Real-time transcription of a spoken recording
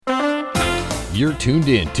You're tuned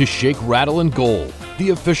in to Shake, Rattle, and Goal,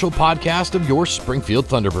 the official podcast of your Springfield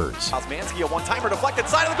Thunderbirds. Osmanski, a one-timer deflected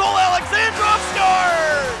side of the goal. Alexandrov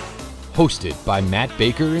scores! Hosted by Matt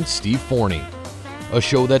Baker and Steve Forney. A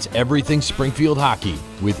show that's everything Springfield hockey,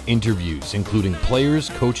 with interviews including players,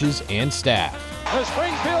 coaches, and staff. The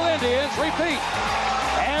Springfield Indians repeat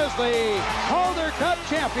as the Calder Cup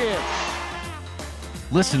champions.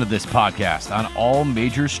 Listen to this podcast on all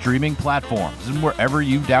major streaming platforms and wherever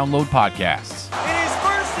you download podcasts. In his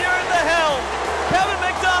first year at the helm, Kevin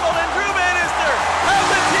McDonald and Drew Bannister have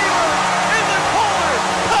the Teamers in the Calder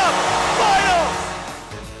Cup Finals.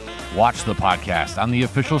 Watch the podcast on the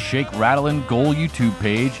official Shake, Rattle, and Goal YouTube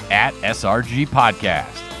page at SRG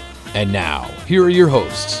Podcast. And now, here are your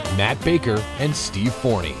hosts, Matt Baker and Steve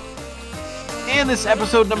Forney. And this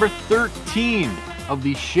episode number 13 of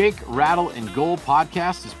the Shake, Rattle, and Goal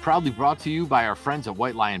podcast is proudly brought to you by our friends at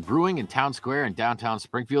White Lion Brewing in Town Square in downtown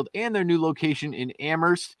Springfield and their new location in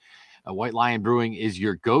Amherst. White Lion Brewing is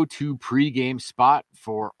your go-to pregame spot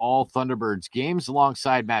for all Thunderbirds games.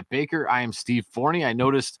 Alongside Matt Baker, I am Steve Forney. I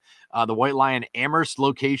noticed the White Lion Amherst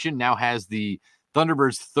location now has the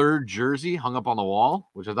Thunderbirds' third jersey hung up on the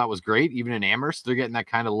wall, which I thought was great. Even in Amherst, they're getting that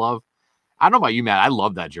kind of love. I don't know about you, Matt. I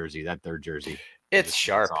love that jersey, that third jersey. It's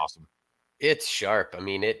sharp. It's awesome. It's sharp. I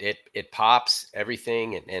mean, it pops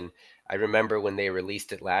everything. And I remember when they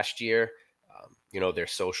released it last year, their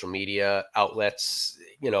social media outlets,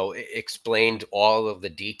 explained all of the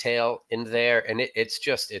detail in there. And it's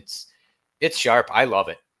sharp. I love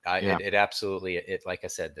it. It absolutely, like I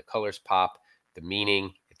said, the colors pop, the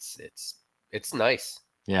meaning, it's nice.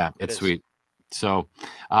 Yeah, it's sweet. So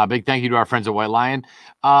big thank you to our friends at White Lion.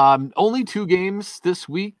 Only 2 games this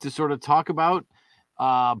week to sort of talk about.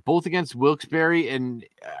 Both against Wilkes-Barre, and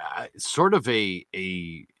sort of a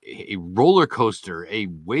roller coaster, a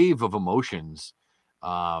wave of emotions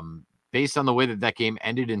based on the way that game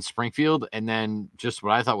ended in Springfield, and then just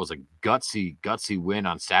what I thought was a gutsy win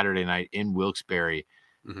on Saturday night in Wilkes-Barre.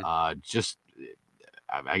 Mm-hmm.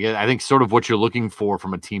 I think sort of what you're looking for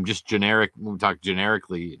from a team, just generic. When we talk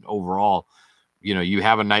generically overall, you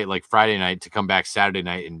have a night like Friday night to come back Saturday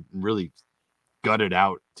night and really gut it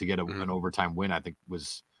out to get an overtime win. I think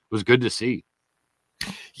was good to see.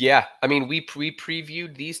 Yeah, I mean, we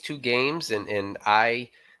previewed these 2 games, and I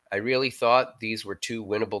really thought these were 2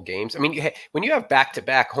 winnable games. I mean, when you have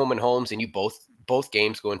back-to-back home and homes, and you both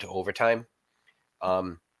games go into overtime,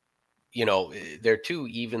 they're 2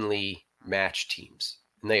 evenly matched teams,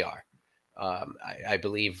 and they are. I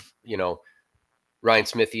believe Ryan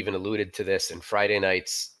Smith even alluded to this in Friday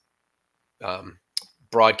night's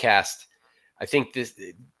broadcast. I think this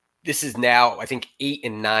is now, 8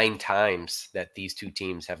 and 9 times that these 2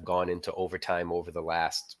 teams have gone into overtime over the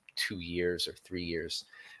last 2 years or 3 years.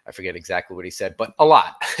 I forget exactly what he said, but a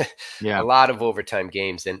lot. Yeah. A lot of overtime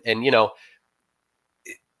games. And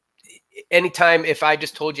anytime if I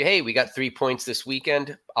just told you, hey, we got 3 points this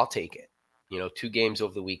weekend, I'll take it. 2 games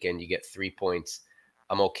over the weekend, you get 3 points.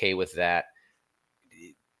 I'm okay with that.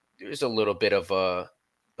 There's a little bit of a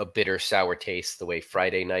bitter, sour taste the way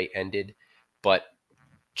Friday night ended. But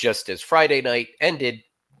just as Friday night ended,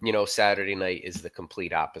 Saturday night is the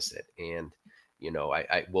complete opposite. And,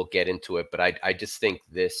 I will get into it, but I just think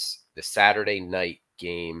the Saturday night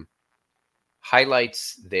game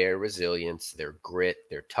highlights their resilience, their grit,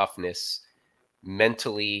 their toughness.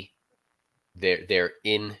 Mentally, they're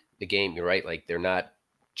in the game. You're right. Like, they're not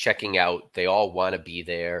checking out. They all want to be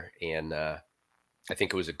there. And I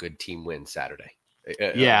think it was a good team win Saturday.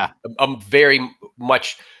 Yeah. I'm very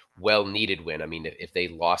much well-needed win. I mean, if they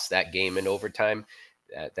lost that game in overtime,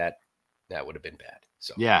 that would have been bad.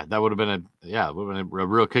 So yeah, that would have been a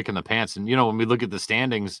real kick in the pants. And when we look at the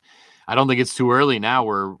standings, I don't think it's too early now.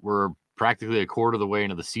 We're practically a quarter of the way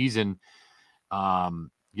into the season.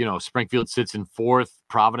 Springfield sits in 4th.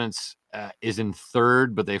 Providence is in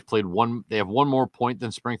 3rd, but they have one more point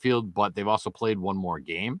than Springfield, but they've also played one more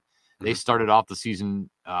game. Mm-hmm. They started off the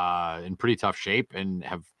season in pretty tough shape and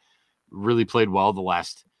have really played well the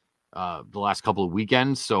last couple of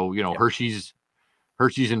weekends. So, yeah.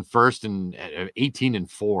 Hershey's in 1st and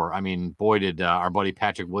 18-4. I mean, boy, did our buddy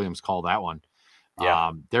Patrick Williams call that one.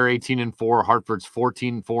 Yeah. They're 18-4. Hartford's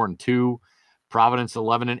 14-4-2. Providence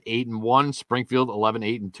 11-8-1. Springfield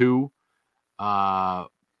 11-8-2.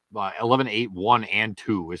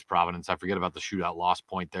 11-8-1-2 is Providence. I forget about the shootout loss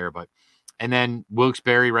point there, and then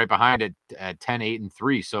Wilkes-Barre right behind it at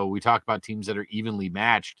 10-8-3. So we talk about teams that are evenly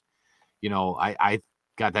matched. I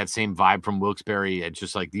got that same vibe from Wilkes-Barre. It's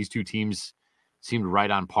just like these 2 teams seemed right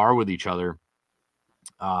on par with each other.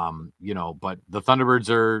 But the Thunderbirds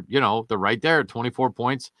are, they're right there at 24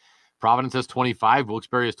 points, Providence has 25,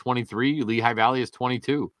 Wilkes-Barre has 23, Lehigh Valley has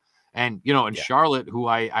 22. And, in Charlotte, who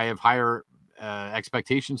I have higher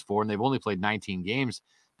expectations for, and they've only played 19 games,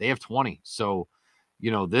 they have 20. So,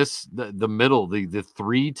 the middle, the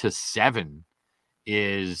 3 to 7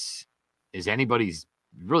 is anybody's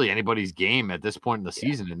game at this point in the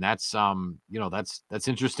season. And that's, that's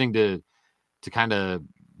interesting to kind of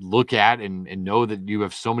look at and know that you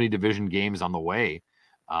have so many division games on the way.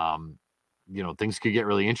 Things could get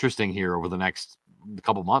really interesting here over the next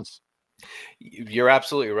couple months. You're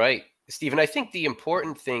absolutely right, Stephen. I think the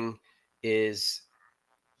important thing is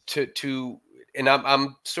to and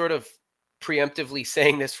I'm sort of preemptively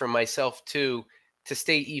saying this for myself too, to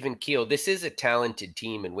stay even keel. This is a talented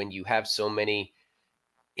team, and when you have so many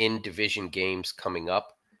in division games coming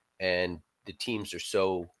up and the teams are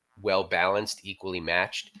so well balanced, equally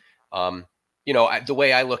matched, the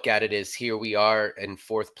way I look at it is, here we are in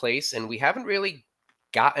 4th place, and we haven't really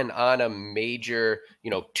gotten on a major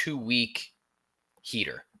 2-week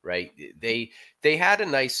heater, right? They had a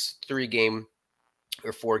nice 3-game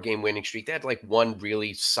or 4-game winning streak. They had like one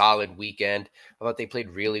really solid weekend. I thought they played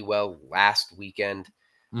really well last weekend.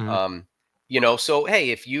 Mm-hmm. So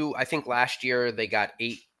hey, I think last year they got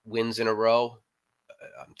 8 wins in a row,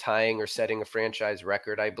 tying or setting a franchise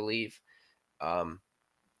record, I believe.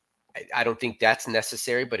 I don't think that's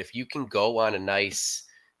necessary, but if you can go on a nice,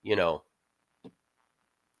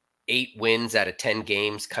 8 wins out of 10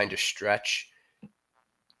 games kind of stretch,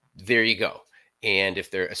 there you go. And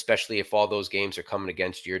especially if all those games are coming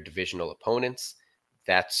against your divisional opponents,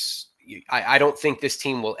 I don't think this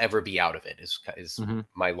team will ever be out of it, is mm-hmm.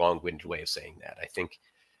 my long-winded way of saying that. I think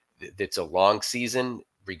it's a long season,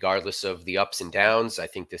 regardless of the ups and downs. I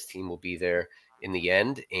think this team will be there in the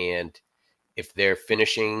end. And if they're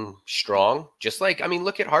finishing strong, just like,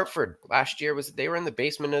 look at Hartford last year, they were in the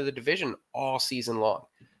basement of the division all season long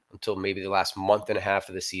until maybe the last month and a half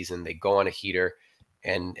of the season. They go on a heater,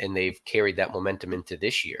 and they've carried that momentum into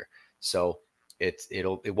this year. So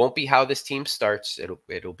it won't be how this team starts.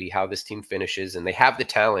 It'll be how this team finishes, and they have the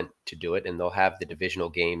talent to do it, and they'll have the divisional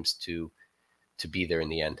games to be there in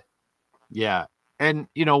the end. Yeah. And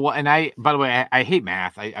and by the way, I hate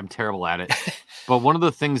math. I'm terrible at it. But one of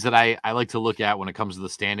the things that I like to look at when it comes to the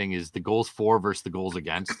standing is the goals for versus the goals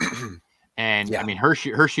against. And yeah.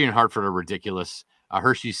 Hershey and Hartford are ridiculous.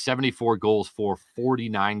 Hershey's 74 goals for,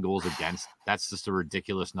 49 goals against. That's just a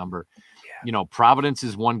ridiculous number. Yeah. Providence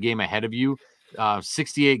is 1 game ahead of you,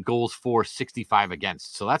 68 goals for, 65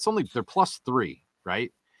 against. So they're +3,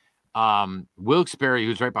 right? Wilkes-Barre,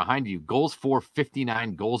 who's right behind you, goals for,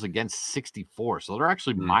 59, goals against 64. So they're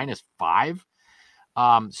actually -5.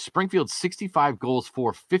 Springfield, 65 goals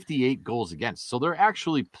for, 58 goals against. So they're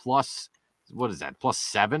actually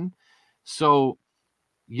 +7. So,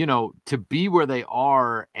 to be where they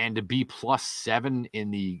are and to be +7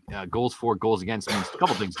 in the goals for, goals against means a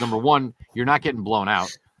couple things. Number one, you're not getting blown out.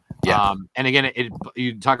 Yeah. And again,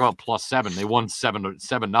 you talk about +7. They won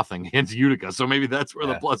 7-0 against Utica, so maybe that's where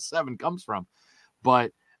the +7 comes from.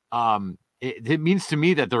 But it means to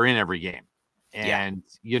me that they're in every game, and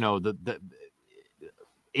the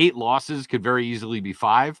 8 losses could very easily be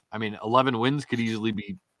 5. 11 wins could easily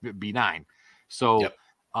be 9. So. Yep.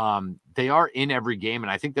 They are in every game,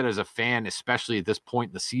 and I think that as a fan, especially at this point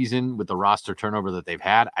in the season with the roster turnover that they've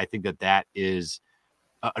had, I think that is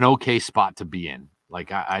an okay spot to be in.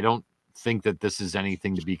 Like, I don't think that this is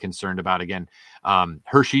anything to be concerned about. Again,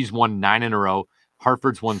 Hershey's won 9 in a row,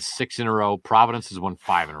 Hartford's won 6 in a row, Providence has won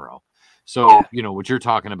 5 in a row. So, what you're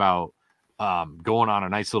talking about, going on a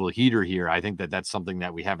nice little heater here, I think that's something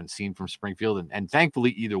that we haven't seen from Springfield, and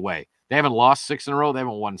thankfully either way, they haven't lost 6 in a row, they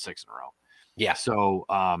haven't won 6 in a row. Yeah. So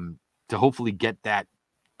to hopefully get that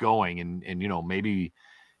going, and maybe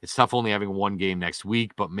it's tough only having 1 game next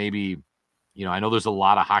week, but maybe, I know there's a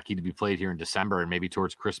lot of hockey to be played here in December, and maybe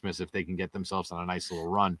towards Christmas, if they can get themselves on a nice little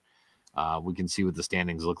run, we can see what the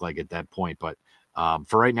standings look like at that point. But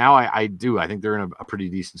for right now, I think they're in a pretty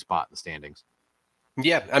decent spot in the standings.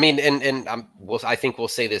 Yeah. I think we'll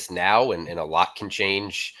say this now, and a lot can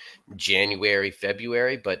change January,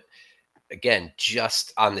 February, but again,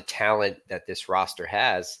 just on the talent that this roster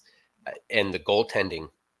has and the goaltending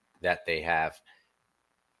that they have,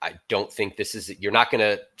 I don't think you're not going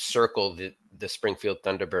to circle the Springfield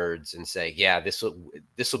Thunderbirds and say, yeah, this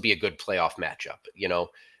will be a good playoff matchup.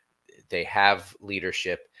 They have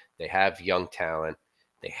leadership, they have young talent,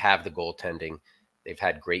 they have the goaltending, they've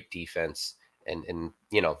had great defense, and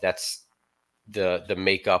that's the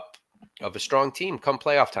makeup of a strong team come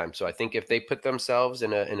playoff time. So I think if they put themselves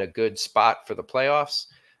in a good spot for the playoffs,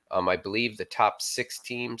 I believe the top 6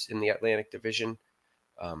 teams in the Atlantic Division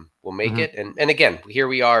we'll make it. And again, here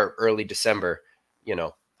we are, early December.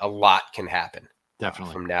 A lot can happen.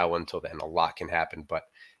 Definitely from now until then, a lot can happen. But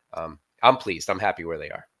I'm pleased. I'm happy where they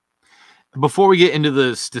are. Before we get into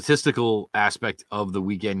the statistical aspect of the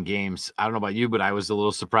weekend games, I don't know about you, but I was a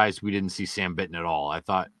little surprised we didn't see Sam Bitten at all. I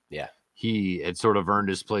thought he had sort of earned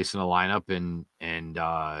his place in the lineup, and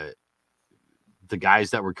the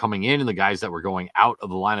guys that were coming in and the guys that were going out of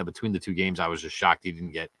the lineup between the two games, I was just shocked he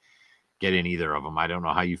didn't get in either of them. I don't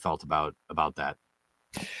know how you felt about that.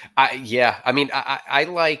 I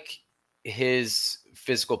like his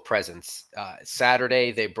physical presence.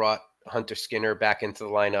 Saturday, they brought Hunter Skinner back into the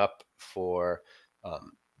lineup for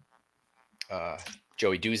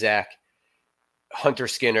Joey Duzak. Hunter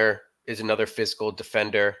Skinner is another physical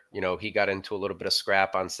defender. He got into a little bit of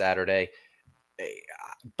scrap on Saturday.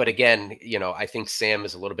 But again, I think Sam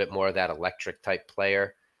is a little bit more of that electric type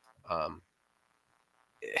player. The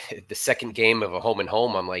second game of a home and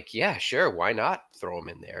home, I'm like, yeah, sure. Why not throw him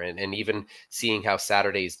in there? And even seeing how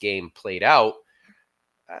Saturday's game played out,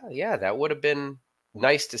 that would have been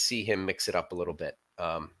nice to see him mix it up a little bit.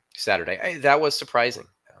 Saturday, that was surprising.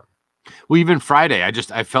 Well, even Friday,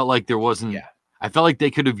 I felt like there wasn't. Yeah. I felt like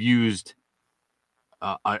they could have used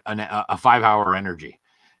a 5-hour energy,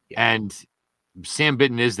 and Sam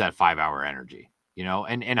Bitten is that 5-hour energy,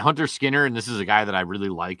 and Hunter Skinner. And this is a guy that I really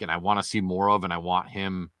like and I want to see more of, and I want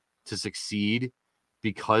him to succeed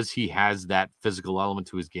because he has that physical element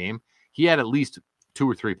to his game. He had at least 2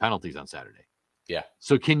 or 3 penalties on Saturday. Yeah.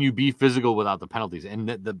 So can you be physical without the penalties? And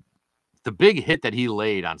the big hit that he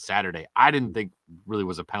laid on Saturday, I didn't think really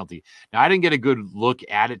was a penalty. Now, I didn't get a good look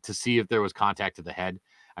at it to see if there was contact to the head.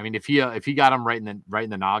 I mean, if he got him right in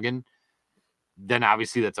the noggin, then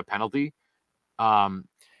obviously that's a penalty. It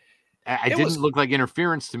didn't look like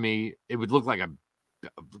interference to me. It would look like a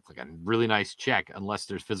really nice check unless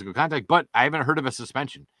there's physical contact. But I haven't heard of a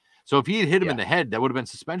suspension. So if he had hit him in the head, that would have been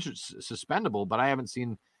suspendable. But I haven't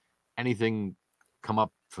seen anything come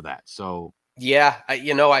up for that. So. Yeah,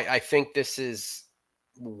 I think this is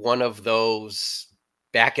one of those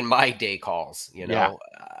back in my day calls. I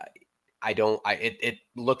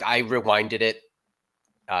rewinded it.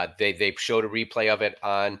 They showed a replay of it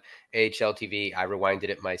on AHL TV. I rewound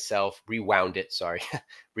it myself,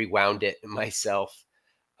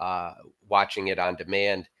 watching it on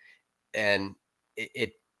demand, and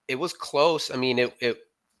it was close. I mean,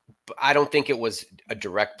 I don't think it was a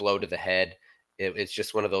direct blow to the head. It's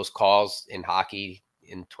just one of those calls in hockey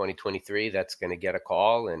in 2023 that's going to get a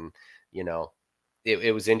call. And,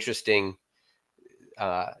 it was interesting,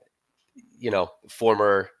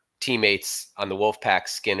 former teammates on the Wolfpack,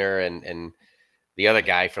 Skinner and the other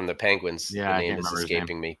guy from the Penguins. Yeah, the name is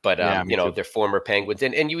escaping me. But, they're former Penguins.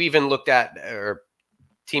 And you even looked at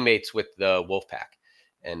teammates with the Wolfpack.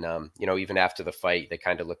 And, even after the fight, they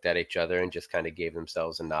kind of looked at each other and just kind of gave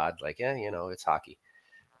themselves a nod like, yeah, it's hockey.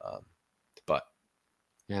 But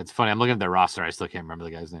yeah, it's funny. I'm looking at their roster. I still can't remember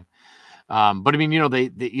the guy's name. But I mean,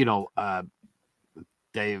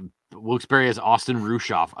 they Wilkes-Barre has Austin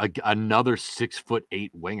Rushoff, another 6'8"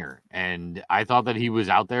 winger. And I thought that he was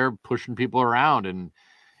out there pushing people around, and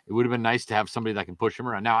it would have been nice to have somebody that can push him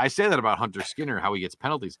around. Now, I say that about Hunter Skinner, how he gets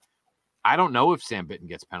penalties. I don't know if Sam Bitten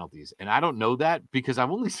gets penalties, and I don't know that because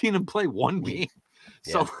I've only seen him play one game.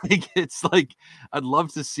 Yeah. So it's like, I'd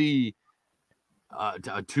love to see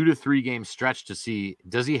a 2 to 3 game stretch to see,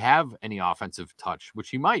 does he have any offensive touch, which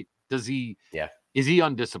he might. Does he? Yeah. Is he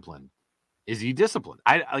undisciplined? Is he disciplined?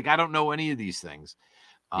 I don't know any of these things.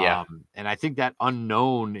 Yeah. And I think that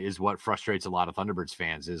unknown is what frustrates a lot of Thunderbirds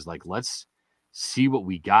fans, is like, let's see what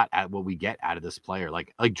we get out of this player.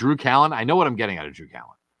 Like Drew Callen. I know what I'm getting out of Drew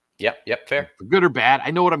Callen. Yep. Fair. For good or bad,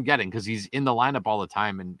 I know what I'm getting because he's in the lineup all the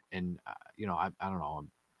time. And I don't know.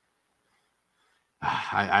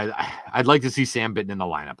 I'd like to see Sam Bitten in the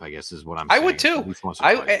lineup, I guess is what I'm saying. I would too.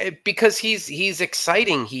 Because he's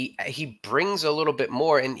exciting. He brings a little bit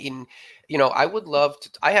more. And I would love to.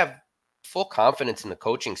 I have full confidence in the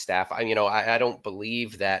coaching staff. I don't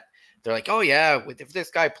believe that they're like, oh yeah, if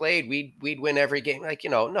this guy played, we'd win every game. Like,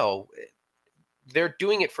 no, they're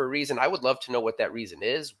doing it for a reason. I would love to know what that reason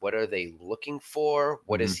is. What are they looking for?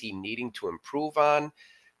 What is he needing to improve on?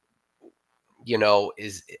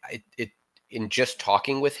 Is it in just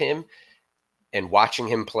talking with him and watching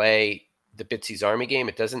him play the Bitsy's Army game,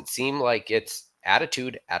 it doesn't seem like it's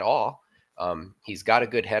attitude at all. He's got a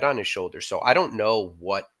good head on his shoulder. So I don't know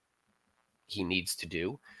what he needs to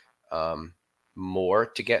do more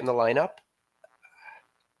to get in the lineup.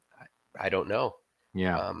 I don't know.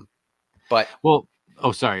 Yeah. But I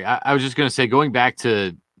was just going to say, going back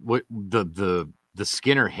to what the the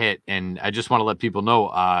Skinner hit, and I just want to let people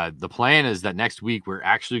know the plan is that next week we're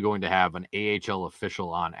actually going to have an AHL official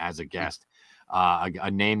on as a guest,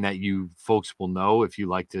 a name that you folks will know if you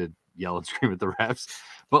like to yell and scream at the refs.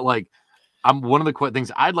 But like, one of the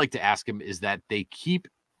things I'd like to ask him is that they keep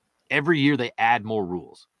every year they add more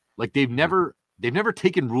rules. Like they've never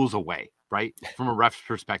taken rules away, right, from a ref's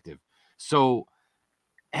perspective. So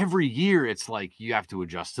every year it's like you have to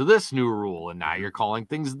adjust to this new rule, and now you're calling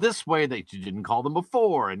things this way that you didn't call them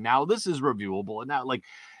before, and now this is reviewable. And now, like,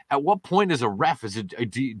 at what point is a ref,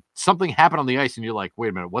 something happen on the ice and you're like, wait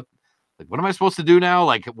a minute, what am I supposed to do now?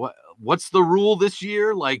 Like, what's the rule this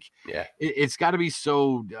year? Like, it's got to be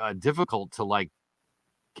so difficult to, like,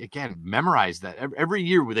 again, memorize that. Every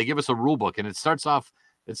year they give us a rule book, and it starts off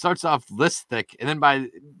this thick, and then by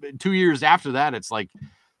 2 years after that, it's like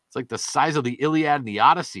the size of the Iliad and the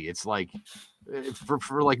Odyssey. It's like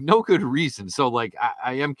for like no good reason. So like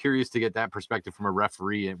I am curious to get that perspective from a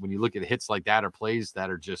referee. And when you look at hits like that or plays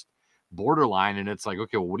that are just borderline, and it's like,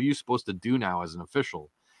 okay, well, what are you supposed to do now as an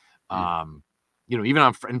official?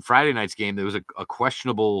 Even in Friday night's game, there was a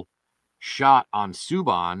questionable shot on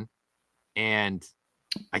Subban, and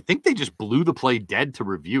I think they just blew the play dead to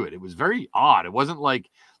review it. It was very odd. It wasn't like,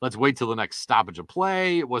 let's wait till the next stoppage of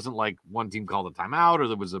play. It wasn't like one team called a timeout or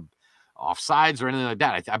there was a offsides or anything like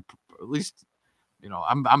that. At least,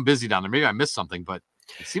 I'm busy down there. Maybe I missed something, but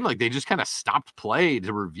it seemed like they just kind of stopped play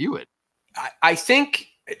to review it. I think,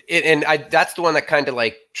 that's the one that kind of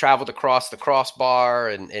like traveled across the crossbar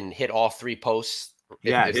and hit all three posts.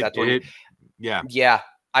 Yeah. Yeah.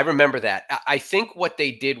 I remember that. I think what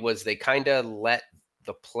they did was they kind of let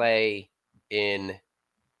the play in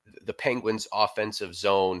the Penguins' offensive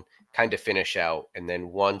zone kind of finish out. And then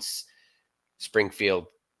once Springfield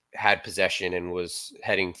had possession and was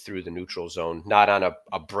heading through the neutral zone, not on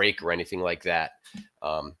a break or anything like that,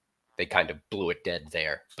 they kind of blew it dead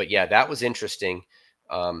there. But yeah, that was interesting.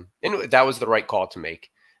 And that was the right call to make.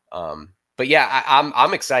 But yeah,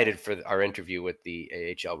 I'm excited for our interview with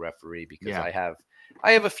the AHL referee because I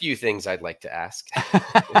have a few things I'd like to ask.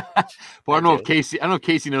 Well, I don't know if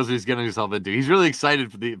Casey knows what he's getting himself into. He's really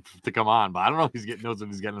excited to come on, but I don't know if he knows what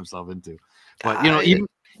he's getting himself into. But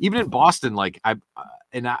even in Boston, like I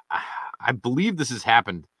believe this has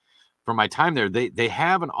happened from my time there. They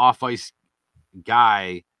have an off ice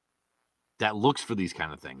guy that looks for these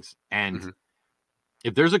kind of things, and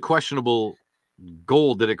if there's a questionable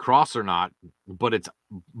goal, did it cross or not? But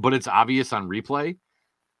it's obvious on replay.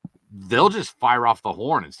 They'll just fire off the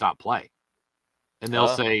horn and stop play. And they'll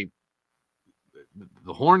say,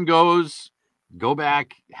 the horn goes, go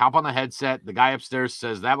back, hop on the headset. The guy upstairs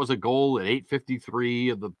says that was a goal at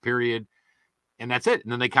 8:53 of the period. And that's it.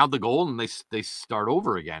 And then they count the goal and they start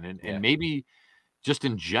over again. And maybe just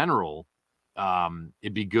in general,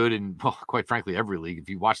 it'd be good in, quite frankly, every league. If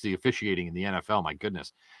you watch the officiating in the NFL, my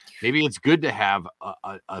goodness, maybe it's good to have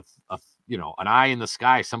an eye in the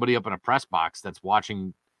sky, somebody up in a press box that's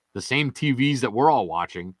watching the same TVs that we're all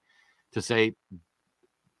watching, to say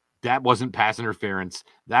that wasn't pass interference,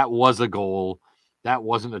 that was a goal, that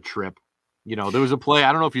wasn't a trip. There was a play,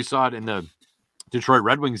 I don't know if you saw it in the Detroit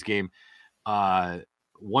Red Wings game.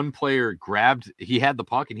 One player he had the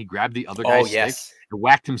puck and he grabbed the other guy's stick and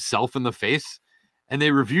whacked himself in the face, and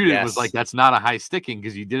they reviewed it. It was like, that's not a high sticking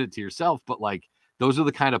because you did it to yourself. But like, those are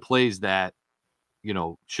the kind of plays that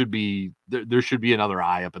should be there should be another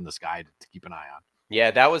eye up in the sky to keep an eye on. Yeah,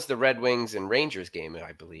 that was the Red Wings and Rangers game,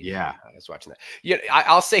 I believe. Yeah, I was watching that. Yeah,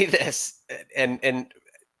 I'll say this, and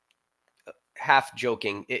half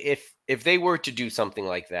joking, if they were to do something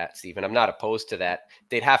like that, Stephen, I'm not opposed to that.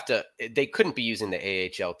 They couldn't be using the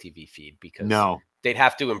AHL TV feed because they'd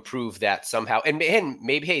have to improve that somehow. And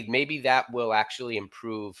maybe that will actually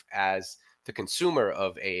improve as the consumer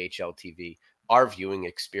of AHL TV, our viewing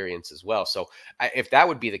experience as well. So if that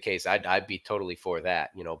would be the case, I'd be totally for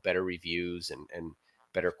that. Better reviews and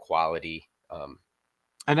better quality.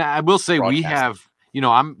 And I will say we have,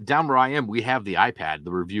 I'm down where I am. We have the iPad,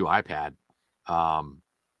 the review iPad.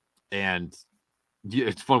 And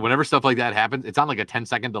it's fun whenever stuff like that happens. It's on like a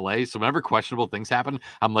 10-second delay. So whenever questionable things happen,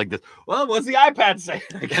 I'm like this, well, what's the iPad say?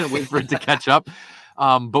 I gotta wait for it to catch up.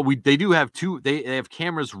 But they do have they have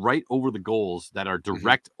cameras right over the goals that are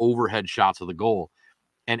direct overhead shots of the goal.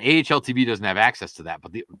 And AHL TV doesn't have access to that,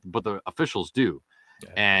 but the officials do. Yeah.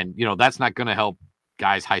 And, that's not going to help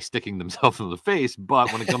guys high sticking themselves in the face.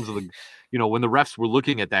 But when it comes to the, when the refs were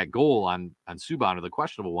looking at that goal on Subban, or the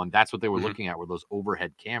questionable one, that's what they were looking at, were those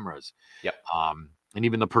overhead cameras. Yep. And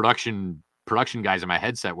even the production guys in my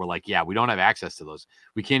headset were like, yeah, we don't have access to those.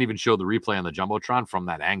 We can't even show the replay on the Jumbotron from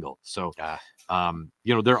that angle. So,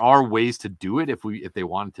 there are ways to do it if they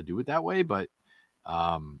wanted to do it that way, but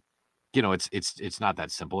It's not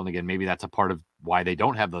that simple. And again, maybe that's a part of why they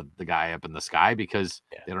don't have the guy up in the sky, because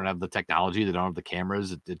they don't have the technology, they don't have the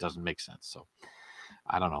cameras. It doesn't make sense. So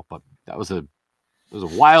I don't know, but that was a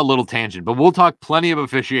wild little tangent. But we'll talk plenty of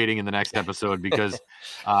officiating in the next episode because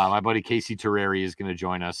my buddy Casey Terreri is going to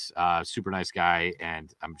join us. Super nice guy,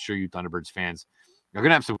 and I'm sure you Thunderbirds fans are going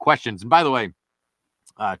to have some questions. And by the way,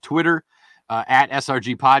 Twitter at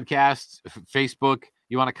SRG Podcast, Facebook.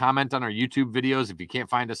 You want to comment on our YouTube videos if you can't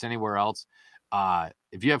find us anywhere else.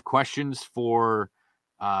 If you have questions for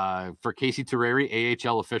Casey Terreri,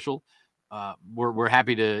 AHL official, we're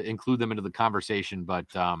happy to include them into the conversation. But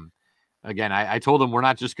again, I told him we're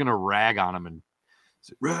not just going to rag on him and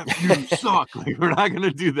say, "Ref, you suck." Like, we're not going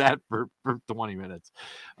to do that for 20 minutes.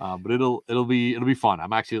 But it'll be fun.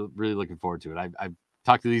 I'm actually really looking forward to it. I've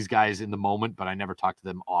talked to these guys in the moment, but I never talked to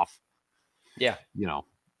them off. Yeah.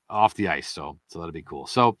 Off the ice. So that'll be cool.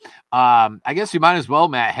 So I guess we might as well,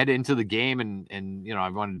 Matt, head into the game and you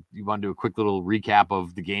want to do a quick little recap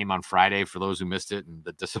of the game on Friday for those who missed it and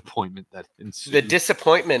the disappointment that ensued. The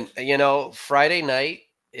disappointment, Friday night,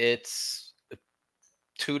 it's a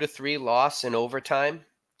 2-3 loss in overtime.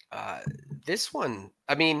 This one,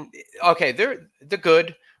 I mean, okay, they're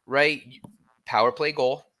good, right? Power play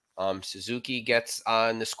goal. Suzuki gets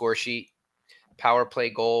on the score sheet. Power play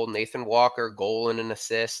goal, Nathan Walker, goal and an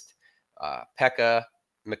assist. Pekka,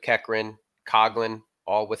 McEachran, Coughlin,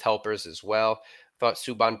 all with helpers as well. Thought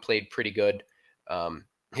Subban played pretty good.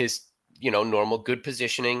 His, normal good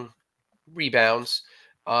positioning, rebounds.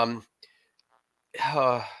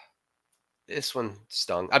 This one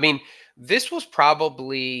stung. I mean, this was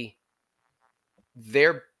probably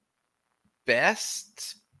their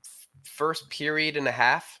best first period and a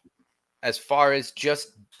half as far as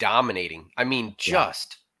just dominating. I mean,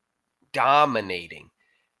 just dominating.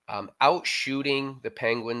 Out shooting the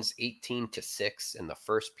Penguins 18-6 in the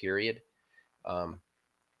first period.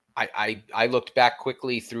 I looked back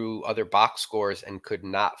quickly through other box scores and could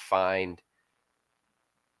not find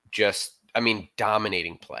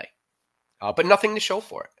dominating play. But nothing to show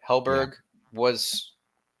for it. Hellberg was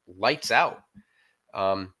lights out.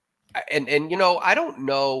 And I don't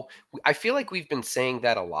know. I feel like we've been saying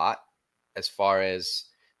that a lot as far as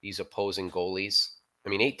these opposing goalies. I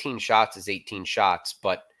mean, 18 shots is 18 shots,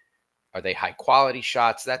 but are they high quality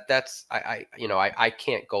shots? I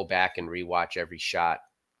can't go back and rewatch every shot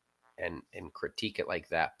and critique it like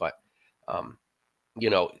that. But,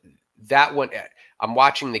 that one, I'm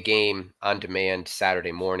watching the game on demand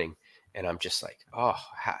Saturday morning, and I'm just like, oh,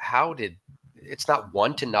 how did it's not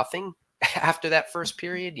 1-0 after that first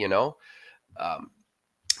period,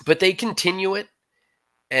 but they continue it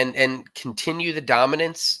and continue the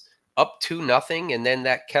dominance up 2-0. And then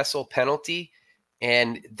that Kessel penalty.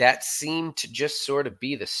 And that seemed to just sort of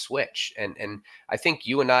be the switch. And I think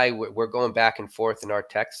you and I, we're going back and forth in our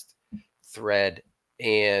text thread.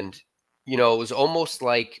 And, it was almost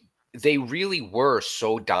like they really were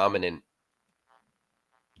so dominant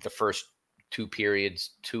the first 2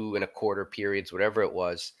 periods, 2 1/4 periods, whatever it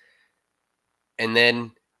was. And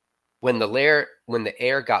then when the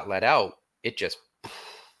air got let out, it just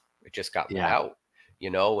got let out,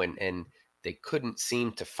 and they couldn't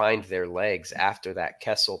seem to find their legs after that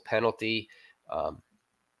Kessel penalty.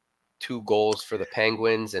 2 goals for the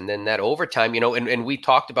Penguins. And then that overtime, and we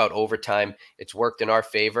talked about overtime. It's worked in our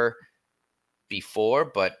favor before,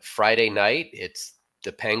 but Friday night, it's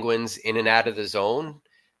the Penguins in and out of the zone.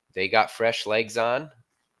 They got fresh legs on.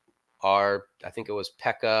 I think it was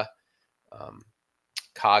Pekka,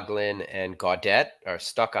 Coughlin, and Gaudette are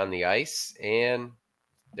stuck on the ice, and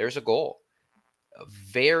there's a goal. A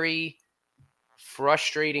very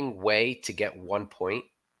frustrating way to get 1 point.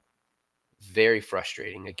 Very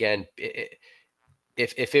frustrating. Again,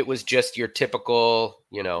 if it was just your typical,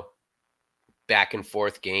 back and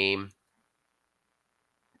forth game,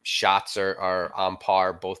 shots are on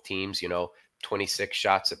par, both teams, 26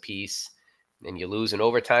 shots apiece, and you lose in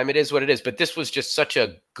overtime. It is what it is. But this was just such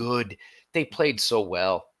a good, they played so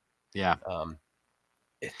well. Yeah.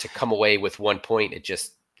 To come away with 1 point, it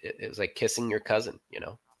was like kissing your cousin,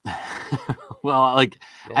 Well,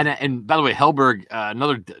 and by the way, Hellberg,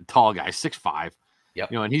 another tall guy, 6'5",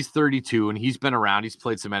 Yep. and he's 32, and he's been around. He's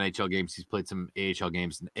played some NHL games. He's played some AHL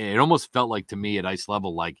games. And it almost felt like to me at ice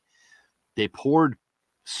level, like they poured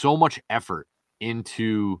so much effort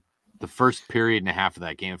into the first period and a half of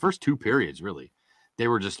that game. The first 2 periods, really, they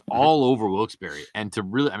were just all over Wilkes-Barre. And to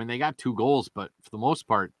really, they got 2 goals, but for the most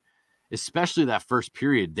part, especially that first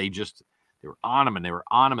period, they were on them and they were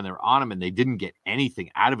on them and they were on them, and they didn't get anything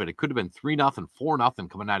out of it. It could have been 3-0, 4-0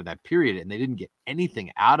 coming out of that period, and they didn't get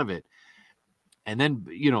anything out of it. then,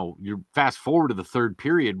 you fast forward to the third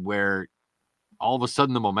period where all of a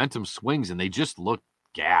sudden the momentum swings and they just looked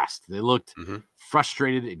gassed. They looked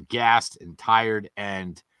frustrated and gassed and tired.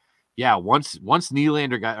 And once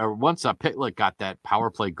Pitlick got that power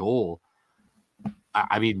play goal,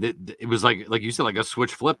 I mean, it was like you said, like a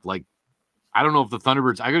switch flipped. Like, I don't know if the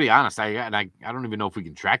Thunderbirds, I gotta be honest, I don't even know if we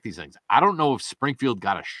can track these things. I don't know if Springfield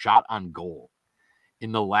got a shot on goal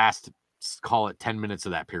in the last, call it 10 minutes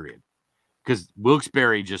of that period. Because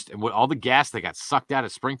Wilkes-Barre and all the gas that got sucked out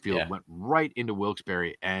of Springfield went right into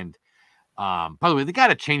Wilkes-Barre. And by the way, they got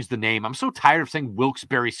to change the name. I'm so tired of saying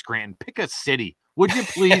Wilkes-Barre Scranton. Pick a city. Would you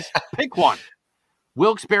please pick one?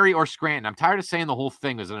 Wilkes-Barre or Scranton. I'm tired of saying the whole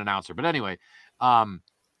thing as an announcer. But anyway, I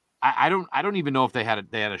don't even know if they had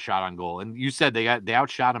a shot on goal. And you said they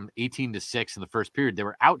outshot them 18-6 in the first period. They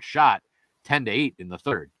were outshot 10-8 in the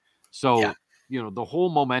third. So, the whole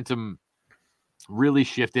momentum really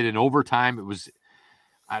shifted. In overtime, it was,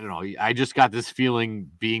 I don't know, I just got this feeling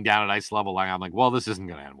being down at ice level. I'm like, well, this isn't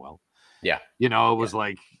going to end well. Yeah. It was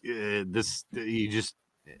like this, you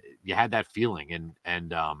had that feeling and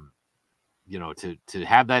to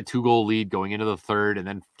have that 2-goal lead going into the third and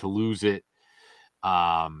then to lose it,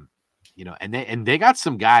 and they got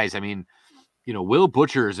some guys. I mean, Will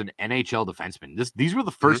Butcher is an NHL defenseman. These were the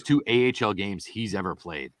first two AHL games he's ever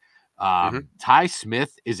played. Ty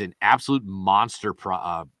Smith is an absolute monster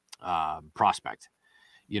prospect,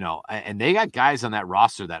 and they got guys on that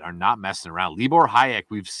roster that are not messing around. Libor Hayek,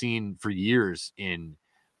 we've seen for years in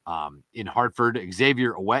Hartford.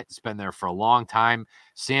 Xavier Ouellet's been there for a long time.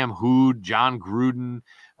 Sam Hood, John Gruden,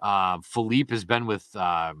 Philippe has been with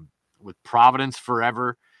Providence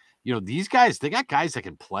forever. These guys, they got guys that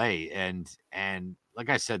can play, and like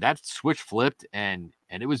I said, that switch flipped, and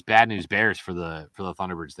it was bad news bears for the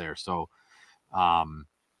Thunderbirds there. So, I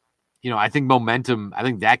think momentum. I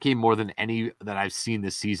think that game more than any that I've seen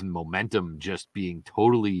this season, momentum just being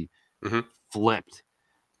totally flipped.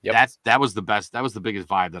 Yep. That was the best. That was the biggest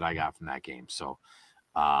vibe that I got from that game. So,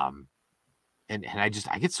 and I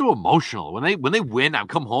get so emotional when they win. I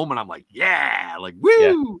come home and I'm like, yeah, like woo.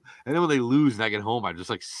 Yeah. And then when they lose and I get home, I just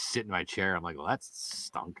like sit in my chair. I'm like, well, that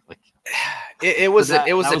stunk. Like it was a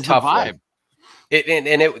tough one.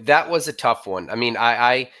 That was a tough one. I mean,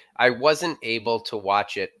 I wasn't able to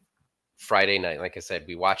watch it Friday night. Like I said,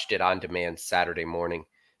 we watched it on demand Saturday morning.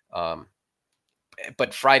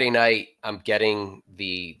 But Friday night, I'm getting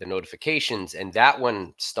the notifications, and that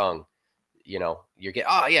one stung. You get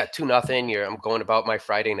 2-0. I'm going about my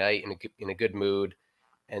Friday night in a good mood,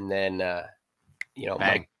 and then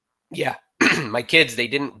my kids, they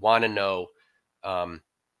didn't want to know.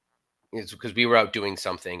 It's because we were out doing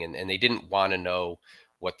something, and they didn't want to know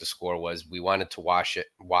what the score was. We wanted to watch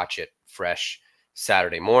it fresh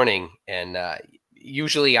Saturday morning, and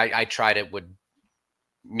usually I would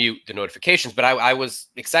mute the notifications, but I was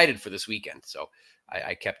excited for this weekend, so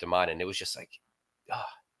I kept them on, and it was just like, oh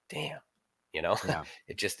damn, yeah.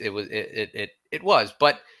 it was,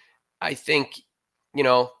 but I think,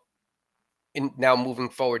 now moving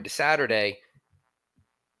forward to Saturday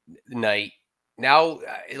night, now,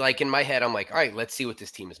 like in my head, I'm like, all right, let's see what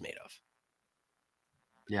this team is made of.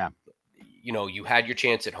 Yeah. You had your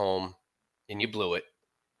chance at home and you blew it.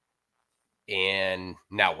 And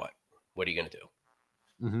now what? What are you going to do?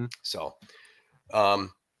 Mm-hmm. So, I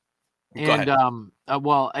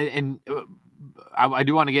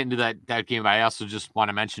do want to get into that game, but I also just want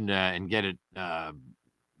to mention and get it,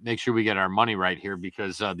 make sure we get our money right here,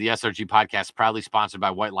 because the SRG podcast is proudly sponsored by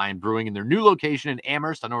White Lion Brewing in their new location in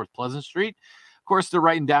Amherst on North Pleasant Street. Of course, they're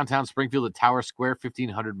right in downtown Springfield at Tower Square,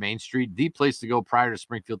 1500 Main Street, the place to go prior to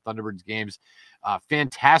Springfield Thunderbirds games.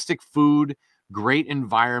 Fantastic food, great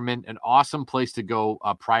environment, an awesome place to go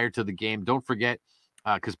prior to the game. Don't forget,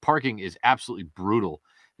 because parking is absolutely brutal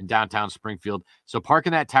in downtown Springfield. So park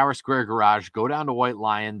in that Tower Square garage, go down to White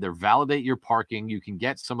Lion, they validate your parking. You can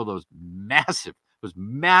get some of those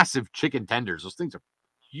massive chicken tenders. Those things are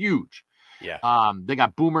huge. Yeah. They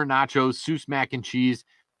got Boomer Nachos, Seuss mac and cheese.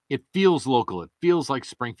 It feels local. It feels like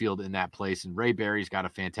Springfield in that place. And Ray Berry's got a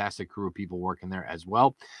fantastic crew of people working there as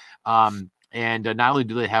well. And not only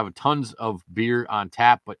do they have tons of beer on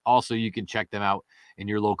tap, but also you can check them out in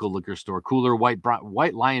your local liquor store cooler. White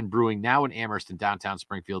Lion Brewing, now in Amherst in downtown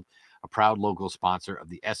Springfield, a proud local sponsor of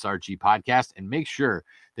the SRG podcast. And make sure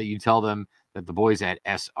that you tell them that the boys at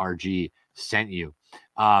SRG sent you.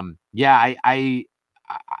 I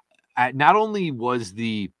not only was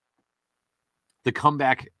the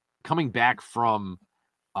coming back from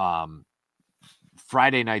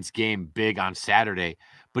Friday night's game big on Saturday,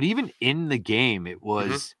 but even in the game, it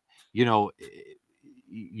was, you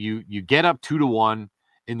get up 2-1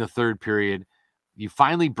 in the third period. You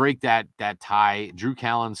finally break that tie. Drew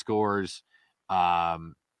Callen scores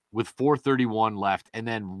with 4:31 left, and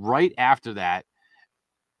then right after that,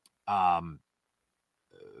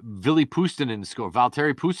 Valtteri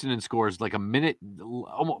Puustinen scores like a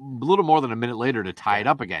little more than a minute later to tie it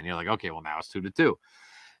up again. You're like, okay, well now it's 2-2.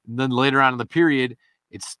 And then later on in the period,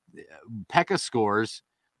 it's Pekka scores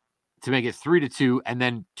to make it 3-2, and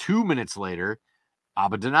then 2 minutes later,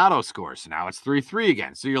 Donato scores. So now it's 3-3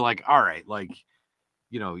 again. So you're like, all right, like,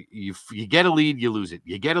 you get a lead, you lose it.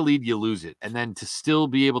 You get a lead, you lose it. And then to still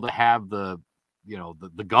be able to have the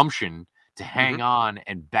gumption to hang on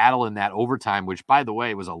and battle in that overtime, which, by the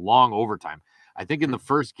way, was a long overtime. I think in the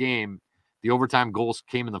first game, the overtime goals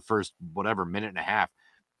came in the first, minute and a half.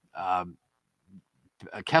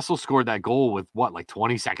 Kessel scored that goal with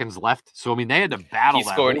 20 seconds left. So, I mean, they had to battle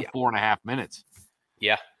that whole 4.5 minutes.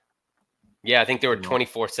 Yeah. Yeah, I think there were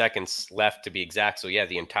 24 seconds left to be exact. So, yeah,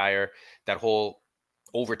 that whole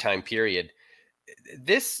overtime period.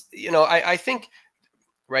 This, I think,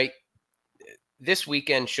 right, this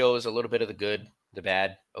weekend shows a little bit of the good, the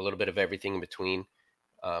bad, a little bit of everything in between.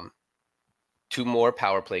 2 more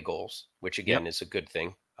power play goals, which again is a good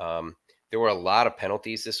thing. There were a lot of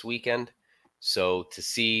penalties this weekend. So to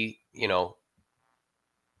see,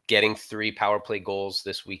 getting 3 power play goals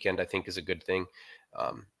this weekend, I think is a good thing.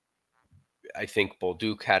 I think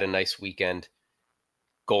Bolduc had a nice weekend.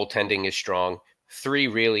 Goaltending is strong. 3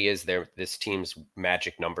 really is this team's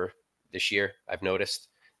magic number this year, I've noticed.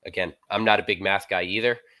 Again, I'm not a big math guy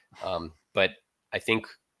either, but I think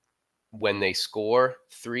when they score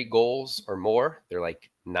 3 goals or more, they're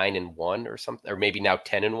like 9-1 or something, or maybe now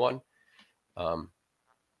 10-1.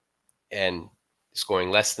 And scoring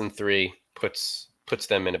less than 3 puts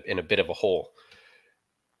them in a bit of a hole.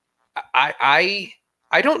 I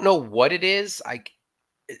don't know what it is.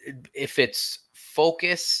 If it's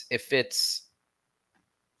focus,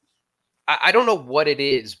 I don't know what it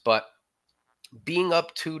is, but being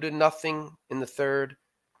up 2-0 in the third,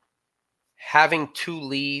 having 2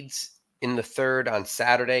 leads in the third on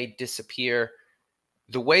Saturday disappear,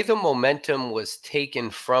 the way the momentum was taken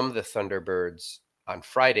from the Thunderbirds on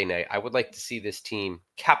Friday night, I would like to see this team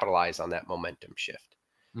capitalize on that momentum shift.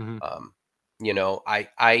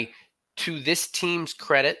 I to this team's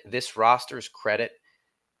credit, this roster's credit,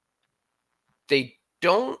 they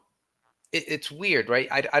don't. It's weird, right?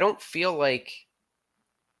 I don't feel like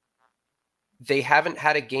they haven't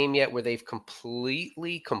had a game yet where they've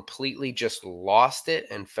completely just lost it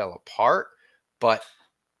and fell apart. But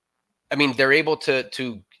I mean, they're able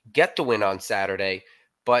to get the win on Saturday,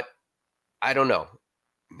 but I don't know.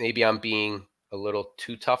 Maybe I'm being a little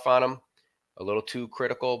too tough on them, a little too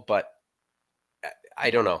critical, but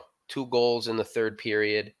I don't know. 2 goals in the third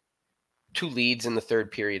period, 2 leads in the third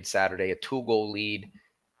period Saturday, a 2-goal lead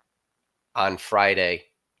on Friday.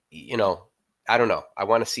 I don't know. I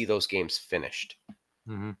want to see those games finished.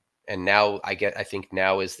 And now I think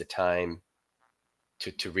now is the time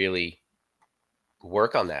to really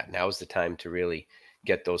work on that. Now is the time to really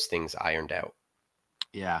get those things ironed out.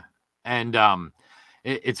 Yeah. And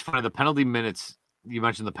it's funny, the penalty minutes, you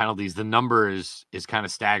mentioned the penalties, the number is kind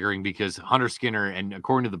of staggering because Hunter Skinner, and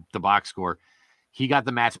according to the box score, he got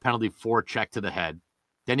the match penalty for check to the head.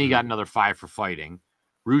 Then he got another 5 for fighting.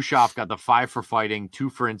 Rushoff got the 5 for fighting,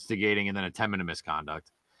 2 for instigating, and then a 10-minute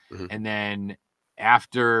misconduct. And then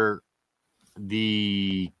after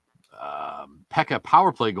the Pekka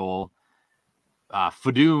power play goal,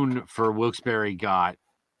 Fadoon for Wilkes-Barre got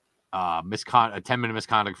a 10-minute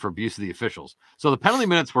misconduct for abuse of the officials. So the penalty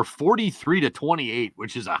minutes were 43-28,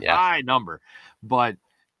 which is a high number, but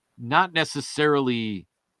not necessarily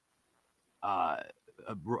a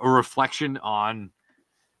reflection on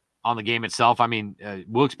the game itself. I mean,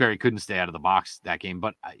 Wilkes-Barre couldn't stay out of the box that game,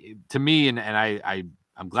 but to me, and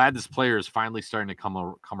I'm glad this player is finally starting to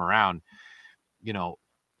come around.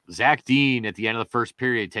 Zach Dean at the end of the first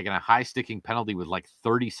period taking a high sticking penalty with like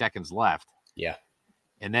 30 seconds left. Yeah.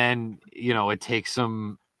 And then, it takes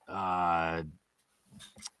some, I'm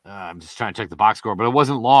just trying to check the box score, but it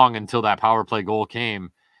wasn't long until that power play goal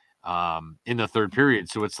came in the third period.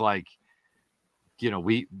 So it's like,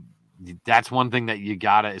 that's one thing that you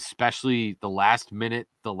gotta, especially the last minute,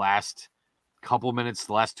 the last couple minutes,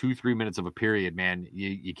 the last 2-3 minutes of a period, man,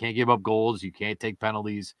 you can't give up goals. You can't take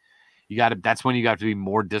penalties. That's when you got to be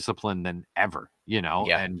more disciplined than ever,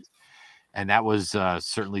 and that was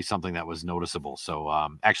certainly something that was noticeable. So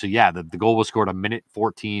the goal was scored a minute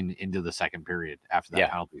 14 into the second period after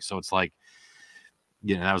that penalty. So it's like,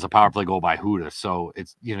 that was a power play goal by Huda. So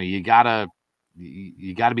it's, you gotta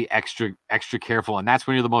be extra careful. And that's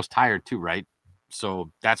when you're the most tired too, right?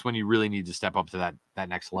 So that's when you really need to step up to that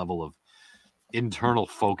next level internal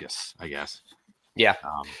focus, I guess. Yeah.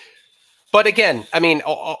 But again, I mean,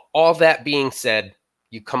 all that being said,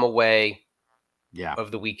 you come away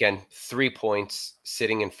of the weekend 3 points,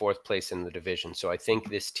 sitting in 4th place in the division. So I think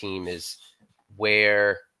this team is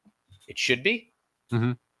where it should be.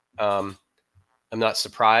 Mm-hmm. I'm not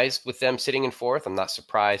surprised with them sitting in 4th. I'm not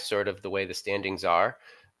surprised sort of the way the standings are.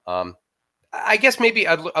 I guess maybe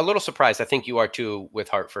a little surprised. I think you are too, with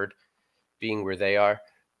Hartford being where they are.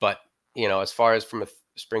 But, as far as from a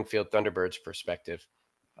Springfield Thunderbirds perspective,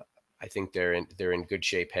 I think they're in good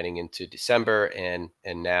shape heading into December. And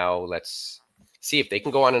now let's see if they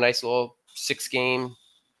can go on a nice little 6-game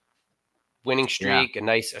winning streak,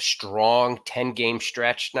 a strong 10-game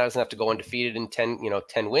stretch. Now doesn't have to go undefeated in 10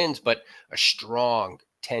 wins, but a strong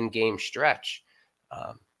 10-game stretch.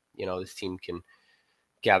 This team can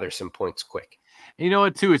gather some points quick. And you know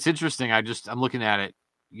what, too? It's interesting. I'm looking at it,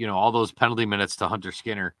 all those penalty minutes to Hunter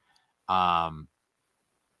Skinner. Hershey,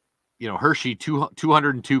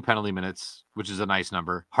 202 penalty minutes, which is a nice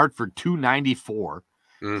number. Hartford, 294.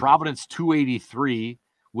 Providence, 283.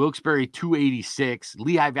 Wilkes-Barre, 286.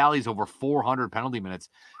 Lehigh Valley's over 400 penalty minutes.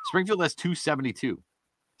 Springfield has 272.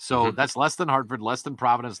 So that's less than Hartford, less than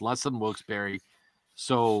Providence, less than Wilkes-Barre.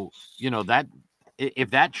 So, that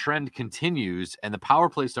if that trend continues and the power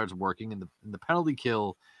play starts working and the penalty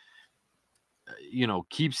kill,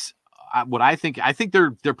 keeps what I think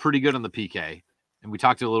they're pretty good on the PK. And we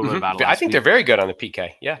talked a little bit about it. I think they're very good on the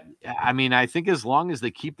PK. Yeah. I mean, I think as long as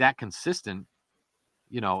they keep that consistent,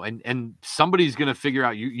 and somebody's going to figure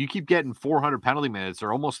out you keep getting 400 penalty minutes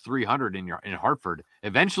or almost 300 in Hartford.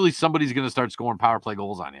 Eventually somebody's going to start scoring power play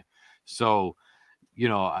goals on you. So,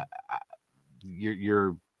 you're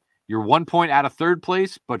 1 point out of 3rd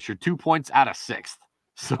place, but you're 2 points out of 6th.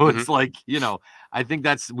 So it's like, I think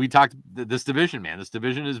we talked this division, man. This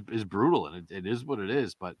division is brutal and it is what it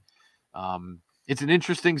is. But it's an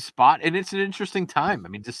interesting spot and it's an interesting time. I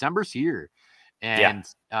mean, December's here, and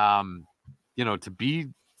to be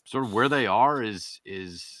sort of where they are is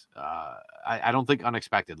I don't think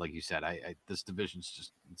unexpected. Like you said, this division's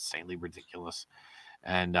just insanely ridiculous.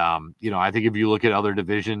 And, I think if you look at other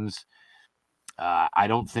divisions, I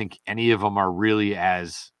don't think any of them are really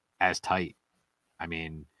as tight. I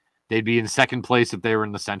mean, they'd be in 2nd place if they were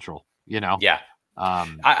in the Central, Yeah.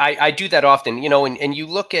 I do that often, and you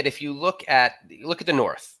look at the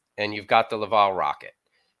North, and you've got the Laval Rocket.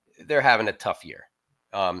 They're having a tough year.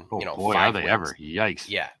 Boy, are they ever? Yikes!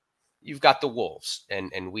 Yeah, you've got the Wolves,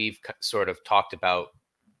 and we've sort of talked about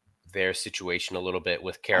their situation a little bit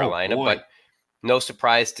with Carolina, but no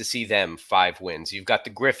surprise to see them 5 wins. You've got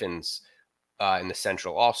the Griffins in the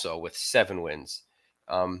Central also with 7 wins.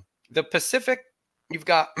 The Pacific, you've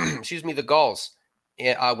got the Gulls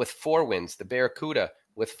with 4 wins. The Barracuda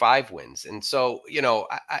with 5 wins, and so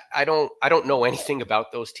I don't know anything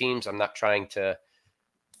about those teams. I'm not trying to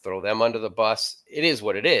throw them under the bus. It is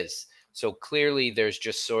what it is. So clearly there's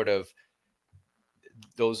just sort of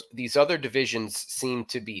these other divisions seem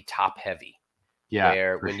to be top heavy. Yeah.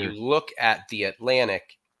 Where when you look at the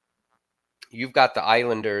Atlantic, you've got the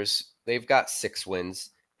Islanders, they've got 6 wins,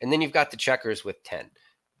 and then you've got the Checkers with 10.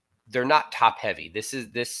 They're not top heavy.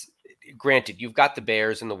 Granted, you've got the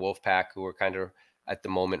Bears and the Wolfpack who are kind of at the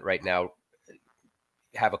moment right now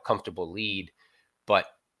have a comfortable lead, but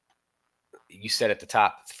you said at the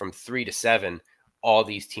top, from 3 to 7, all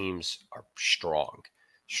these teams are strong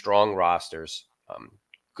rosters,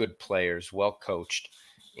 good players, well coached,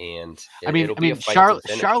 and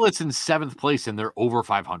Charlotte's in 7th place and they're over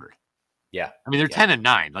 500. Yeah, I mean they're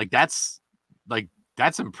 10-9.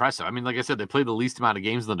 That's impressive. I mean, like I said, they play the least amount of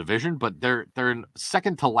games in the division, but they're in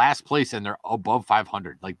 2nd to last place and they're above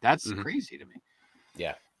 500. Like that's crazy to me.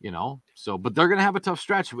 Yeah, So, but they're gonna have a tough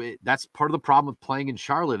stretch. That's part of the problem with playing in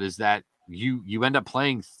Charlotte is that you end up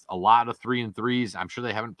playing a lot of 3-3s. I'm sure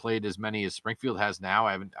they haven't played as many as Springfield has now.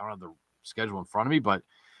 I don't have the schedule in front of me, but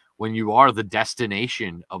when you are the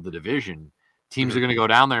destination of the division, teams are going to go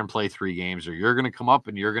down there and play 3 games, or you're going to come up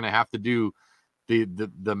and you're going to have to do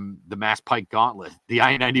the Mass Pike Gauntlet, the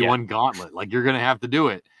I-91 Gauntlet. Like you're going to have to do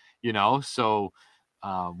it, So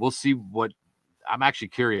we'll see what. I'm actually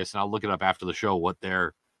curious, and I'll look it up after the show what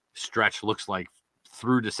their stretch looks like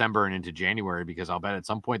through December and into January, because I'll bet at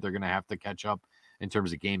some point they're going to have to catch up in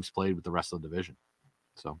terms of games played with the rest of the division.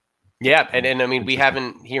 So, yeah. And I mean, we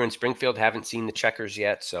haven't here in Springfield, haven't seen the Checkers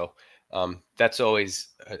yet. So that's always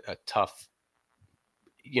a tough,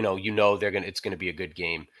 it's going to be a good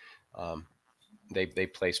game. They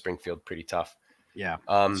play Springfield pretty tough. Yeah.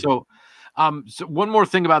 So one more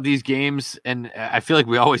thing about these games, and I feel like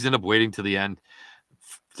we always end up waiting to the end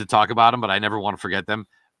to talk about them, but I never want to forget them.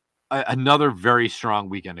 Another very strong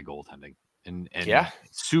weekend of goaltending. And yeah,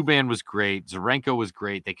 Subban was great. Zarenko was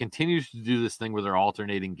great. They continue to do this thing where they're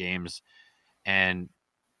alternating games. And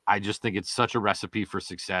I just think it's such a recipe for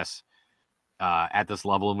success at this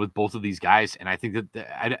level and with both of these guys. And I think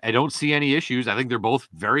that I don't see any issues. I think they're both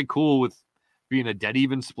very cool with being a dead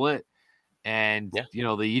even split. And,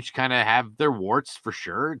 they each kind of have their warts for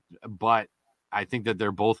sure. But I think that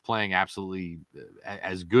they're both playing absolutely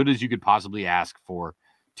as good as you could possibly ask for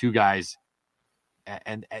two guys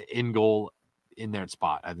and in goal in their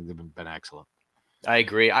spot. I think they've been excellent. I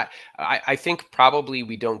agree. I think probably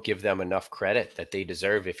we don't give them enough credit that they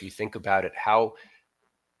deserve. If you think about it, how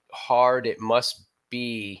hard it must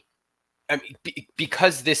be. I mean,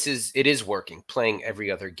 because it is working, playing every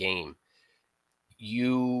other game.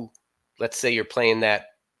 Let's say you're playing that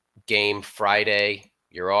game Friday,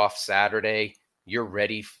 you're off Saturday, you're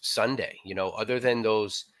ready Sunday. Other than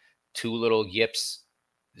those two little yips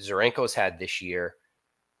Zarenko's had this year,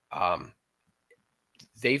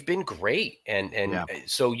 they've been great. And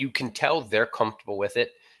so you can tell they're comfortable with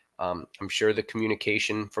it. I'm sure the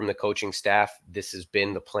communication from the coaching staff, this has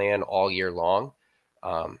been the plan all year long.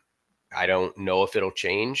 I don't know if it'll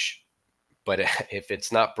change, but if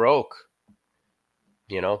it's not broke,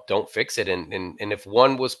 don't fix it. And if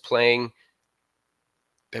one was playing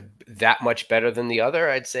that much better than the other,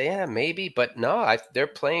 I'd say, yeah, maybe, but no, they're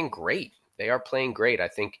playing great. They are playing great. I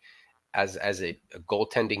think as a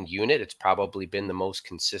goaltending unit, it's probably been the most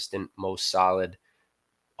consistent, most solid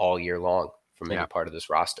all year long from any part of this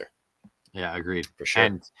roster. Yeah, agreed. For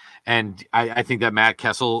sure. And I think that Matt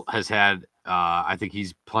Kessel has had, I think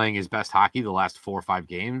he's playing his best hockey the last 4 or 5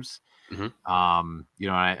 games. Mm-hmm.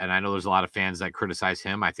 And I know there's a lot of fans that criticize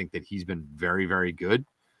him. I think that he's been very, very good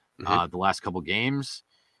the last couple games.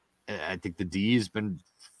 I think the D has been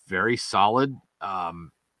very solid.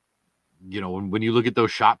 When you look at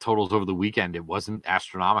those shot totals over the weekend, it wasn't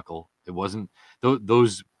astronomical. It wasn't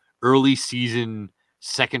those early season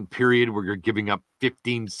second period where you're giving up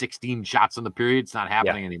 15, 16 shots in the period. It's not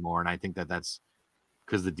happening anymore. And I think that that's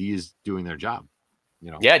because the D is doing their job.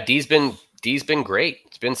 Yeah, D's been great.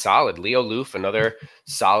 It's been solid. Leo Loof, another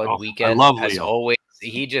solid weekend. I love as Leo. Always.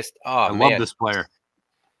 He just I love this player.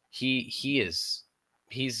 He's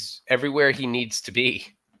everywhere he needs to be,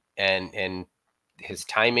 and his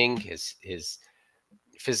timing, his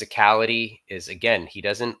physicality is, again, he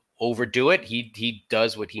doesn't overdo it. He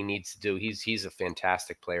does what he needs to do. He's a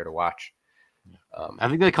fantastic player to watch. I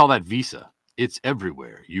think they call that Visa. It's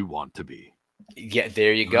everywhere you want to be. Yeah,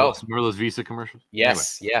 there you go. Remember those Visa commercials?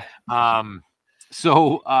 Yes, anyway. Yeah.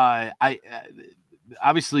 So I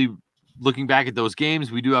obviously, looking back at those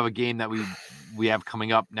games, we do have a game that we have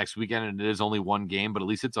coming up next weekend, and it is only one game, but at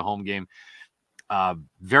least it's a home game.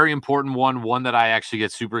 Very important one that I actually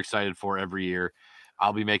get super excited for every year.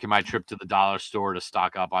 I'll be making my trip to the dollar store to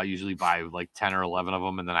stock up. I usually buy like 10 or 11 of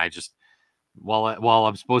them, and then I just, while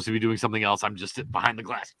I'm supposed to be doing something else, I'm just sitting behind the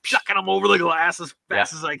glass, chucking them over the glass as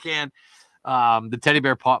fast as I can. The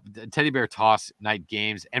teddy bear toss night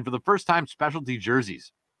games, and for the first time, specialty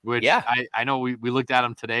jerseys, which I know we looked at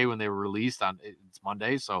them today when they were released it's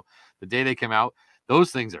Monday. So the day they came out, those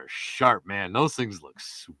things are sharp, man. Those things look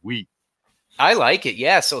sweet. I like it.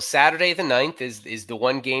 Yeah. So Saturday the 9th is the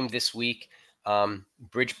one game this week.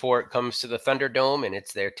 Bridgeport comes to the Thunderdome, and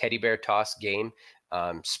it's their teddy bear toss game,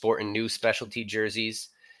 sporting new specialty jerseys.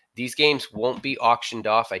 These games won't be auctioned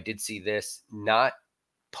off. I did see this, not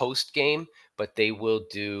post game, but they will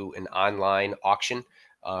do an online auction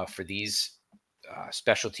for these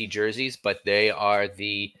specialty jerseys. But they are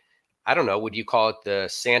I don't know, would you call it the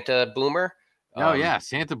Santa Boomer?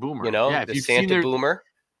 Santa Boomer. The Santa Boomer.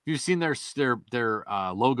 If you've seen their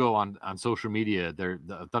logo on social media, the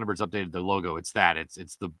Thunderbirds updated their logo. It's that.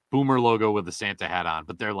 It's the Boomer logo with the Santa hat on.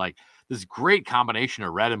 But they're like this great combination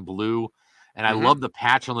of red and blue. And I love the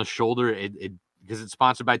patch on the shoulder. It because it's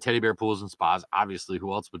sponsored by Teddy Bear Pools and Spas. Obviously,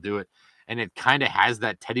 who else would do it? And it kind of has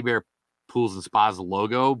that Teddy Bear Pools and Spas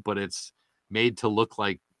logo, but it's made to look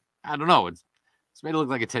like, I don't know. It's made to look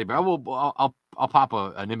like a teddy bear. I'll pop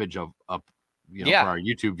an image of for our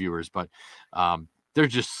YouTube viewers, but they're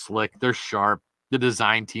just slick. They're sharp. The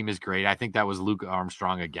design team is great. I think that was Luke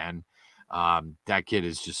Armstrong again. That kid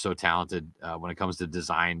is just so talented when it comes to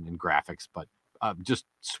design and graphics, but just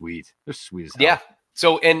sweet. They're sweet as hell. Yeah.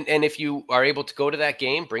 So, and if you are able to go to that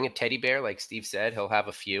game, bring a teddy bear. Like Steve said, he'll have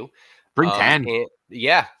a few. Bring 10.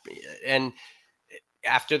 And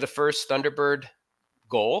after the first Thunderbird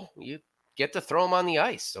goal, you get to throw them on the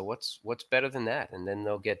ice. So what's better than that? And then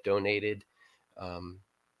they'll get donated.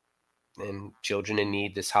 And children in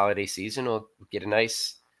need this holiday season will get a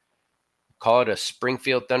nice, call it a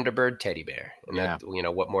Springfield Thunderbird teddy bear. And that,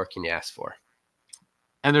 what more can you ask for?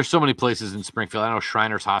 And there's so many places in Springfield. I know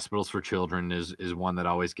Shriners Hospitals for Children is one that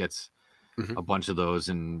always gets a bunch of those,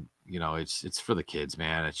 and it's for the kids,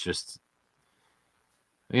 man. It's just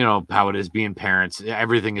how it is being parents.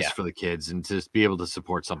 Everything is for the kids, and to be able to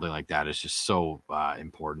support something like that is just so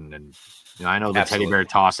important. And I know the teddy bear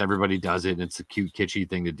toss, everybody does it, and it's a cute, kitschy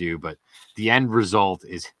thing to do, but the end result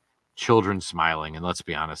is children smiling. And let's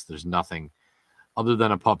be honest, there's nothing other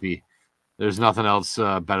than a puppy. There's nothing else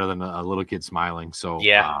better than a little kid smiling. So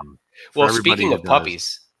well, speaking of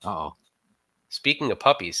puppies, speaking of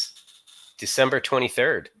puppies, December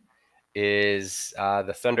 23rd is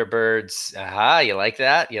the Thunderbirds. You like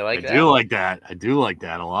that? You like that? I do like that. I do like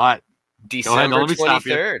that a lot. December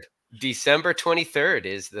 23rd. December 23rd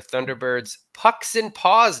is the Thunderbirds Pucks and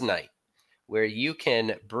Paws night, where you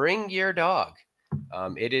can bring your dog.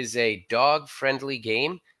 It is a dog-friendly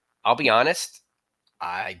game. I'll be honest,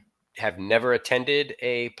 I have never attended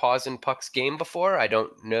a Paws and Pucks game before. I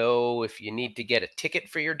don't know if you need to get a ticket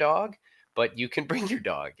for your dog, but you can bring your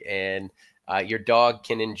dog, and your dog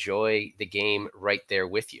can enjoy the game right there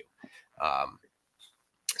with you.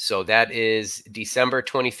 So that is December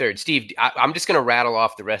 23rd. Steve, I'm just going to rattle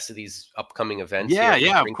off the rest of these upcoming events.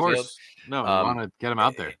 Yeah, of course. No, I want to get them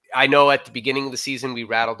out there. I know at the beginning of the season, we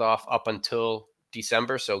rattled off up until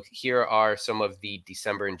December. So here are some of the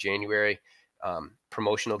December and January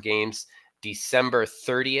promotional games. December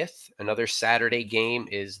 30th, another Saturday game,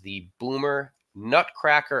 is the Boomer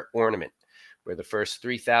Nutcracker Ornament, where the first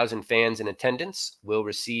 3,000 fans in attendance will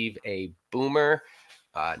receive a Boomer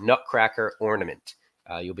Nutcracker Ornament.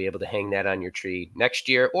 You'll be able to hang that on your tree next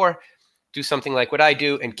year, or do something like what I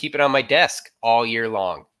do and keep it on my desk all year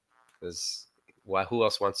long. Because who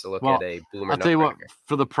else wants to look at a Boomer Nutcracker? I'll tell you what,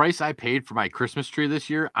 for the price I paid for my Christmas tree this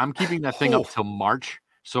year, I'm keeping that thing up till March,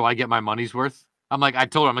 so I get my money's worth. I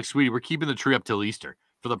told her, I'm like, sweetie, we're keeping the tree up till Easter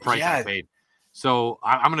for the price I paid. So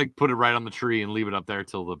I'm going to put it right on the tree and leave it up there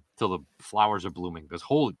till the flowers are blooming. Because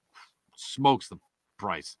holy smokes, the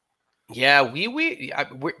price. Yeah,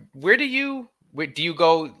 where do you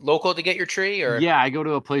go local to get your tree? Or I go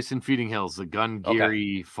to a place in Feeding Hills, the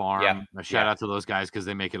Gungary Farm. Yeah. Shout out to those guys because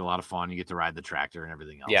they make it a lot of fun. You get to ride the tractor and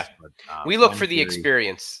everything else. Yeah, but, we look for the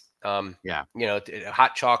experience.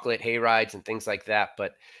 Hot chocolate, hay rides, and things like that.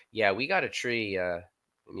 But we got a tree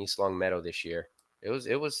in East Long Meadow this year. It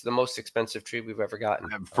was the most expensive tree we've ever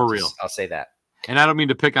gotten. For real. I'll say that. And I don't mean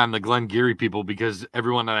to pick on the Glengarry people, because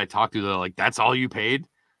everyone that I talk to, they're like, that's all you paid?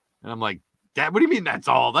 And I'm like, Dad, what do you mean that's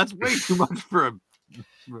all? That's way too much for a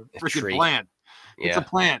freaking plant. Yeah. It's a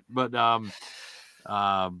plant, but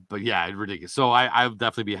yeah, it's ridiculous. So I'll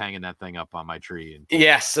definitely be hanging that thing up on my tree.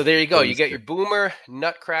 So there you go. You get your Boomer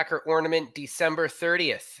Nutcracker Ornament December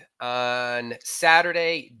 30th. On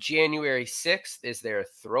Saturday, January 6th, is their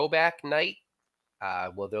throwback night.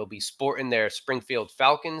 They'll be sporting their Springfield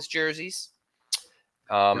Falcons jerseys.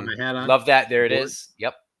 Love that. There it is.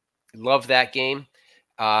 Yep. Love that game.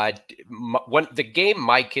 The game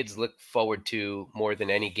my kids look forward to more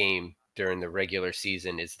than any game during the regular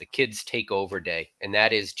season is the Kids Takeover Day, and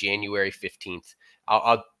that is January 15th.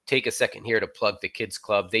 I'll take a second here to plug the Kids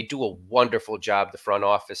Club. They do a wonderful job, the front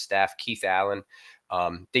office staff, Keith Allen.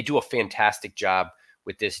 They do a fantastic job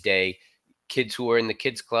with this day. Kids who are in the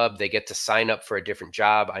Kids Club, they get to sign up for a different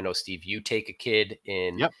job. I know, Steve, you take a kid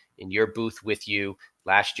in your booth with you.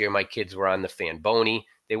 Last year, my kids were on the Fanboni.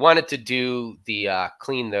 They wanted to do the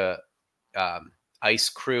clean the ice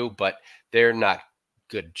crew, but they're not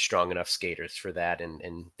good, strong enough skaters for that,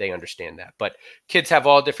 and they understand that. But kids have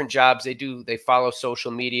all different jobs. They follow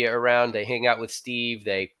social media around. They hang out with Steve.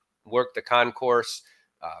 They work the concourse.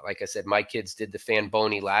 Like I said, my kids did the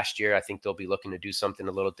Fanboni last year. I think they'll be looking to do something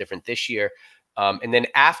a little different this year. And then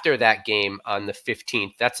after that game on the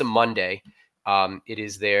 15th, that's a Monday. It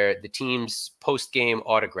is the team's post-game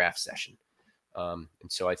autograph session. And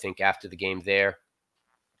so I think after the game there,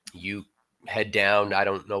 you head down. I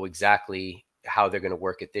don't know exactly how they're going to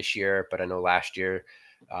work it this year, but I know last year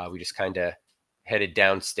we just kind of headed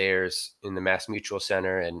downstairs in the Mass Mutual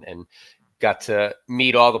Center and got to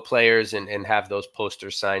meet all the players and have those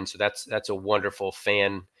posters signed. So that's a wonderful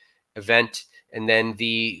fan event. And then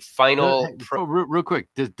the final real quick,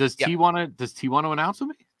 does T want to announce with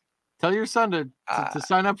me? Tell your son to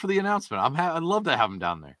sign up for the announcement. I'd love to have him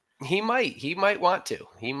down there. He might want to.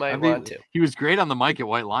 Want to. He was great on the mic at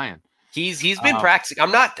White Lion. He's been practicing.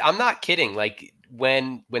 I'm not kidding. Like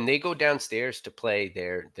when they go downstairs to play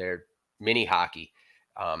their mini hockey,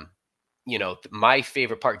 my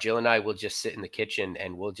favorite part, Jill and I will just sit in the kitchen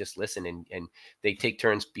and we'll just listen and they take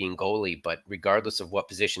turns being goalie. But regardless of what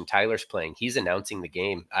position Tyler's playing, he's announcing the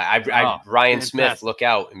game. Ryan Smith, look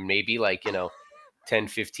out, maybe 10,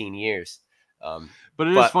 15 years. But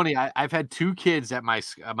it is funny. I've had two kids at my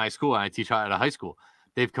school, and I teach at a high school.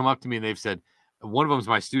 They've come up to me and they've said, one of them is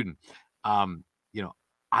my student.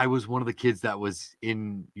 I was one of the kids that was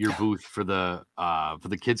in your booth for the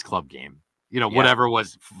kids club game. Whatever it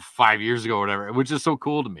was 5 years ago or whatever, which is so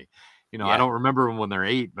cool to me. I don't remember them when they're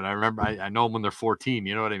 8, but I know them when they're 14.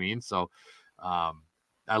 You know what I mean? So,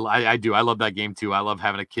 I do. I love that game too. I love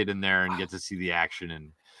having a kid in there and get to see the action,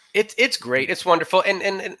 and it's great. It's wonderful.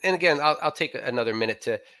 And again, I'll take another minute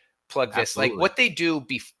to plug this. Absolutely. Like what they do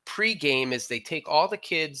pre-game is they take all the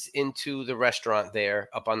kids into the restaurant there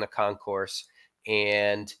up on the concourse,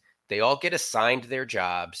 and they all get assigned their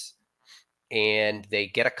jobs, and they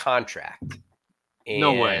get a contract. And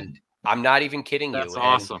no way. I'm not even kidding you. That's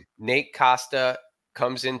awesome. And Nate Costa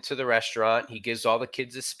comes into the restaurant. He gives all the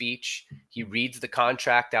kids a speech. He reads the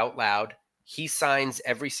contract out loud. He signs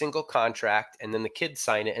every single contract, and then the kids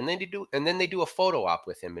sign it. And then they do a photo op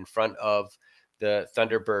with him in front of the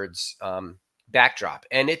Thunderbirds backdrop.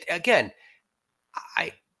 And it, again,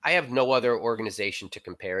 I have no other organization to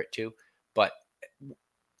compare it to, but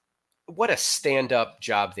what a stand-up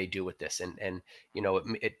job they do with this. And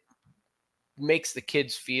it makes the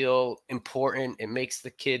kids feel important. It makes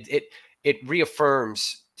the kids, it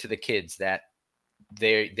reaffirms to the kids that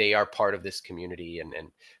they are part of this community, and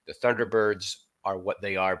the Thunderbirds are what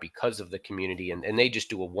they are because of the community, and they just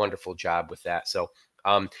do a wonderful job with that. So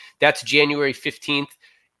that's January 15th.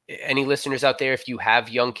 Any listeners out there, if you have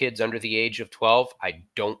young kids under the age of 12, I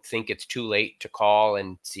don't think it's too late to call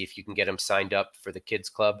and see if you can get them signed up for the kids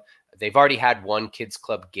club. They've already had one kids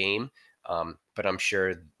club game, but I'm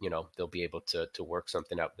sure, they'll be able to work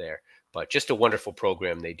something out there. But just a wonderful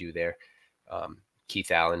program they do there.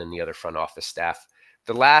 Keith Allen and the other front office staff.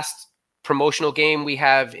 The last promotional game we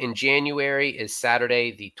have in January is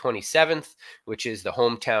Saturday, the 27th, which is the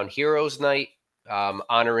Hometown Heroes Night,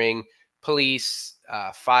 honoring police,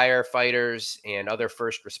 firefighters, and other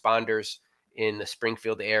first responders in the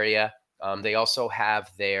Springfield area. They also have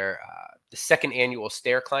their the second annual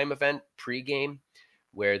stair climb event pregame,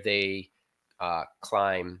 where they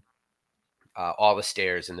climb all the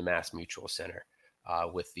stairs in the Mass Mutual Center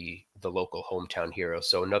with the local hometown heroes.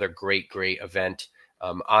 So another great event,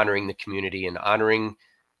 honoring the community and honoring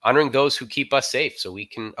those who keep us safe, so we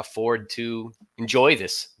can afford to enjoy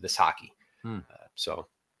this hockey. So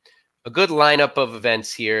a good lineup of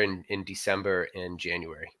events here in December and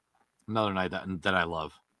January. Another night that I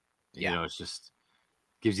love. It's just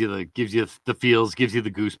gives you the feels, gives you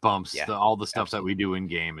the goosebumps. All the stuff that we do in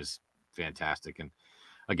game is fantastic. And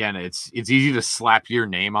again, it's easy to slap your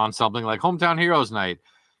name on something like Hometown Heroes Night.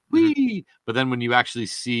 Whee! But then when you actually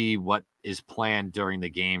see what is planned during the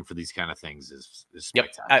game for these kind of things is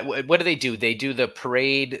spectacular. What do? They do the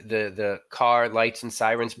parade, the car lights and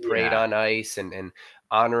sirens parade on ice, and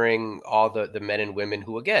honoring all the men and women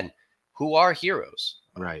who are heroes.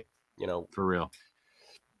 Right. For real.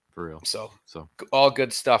 So all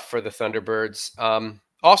good stuff for the Thunderbirds.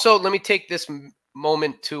 Also, let me take this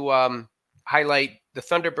moment to highlight the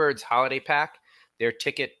Thunderbirds holiday pack,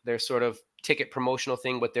 their sort of ticket promotional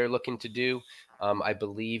thing, what they're looking to do. I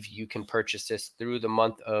believe you can purchase this through the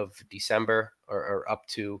month of December or up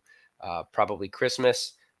to probably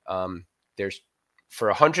Christmas. There's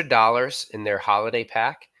for $100 in their holiday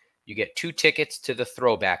pack, you get 2 tickets to the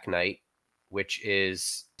throwback night, which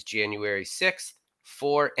is January 6th.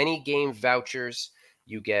 For any game vouchers,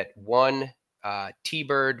 you get 1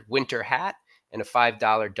 T-Bird winter hat and a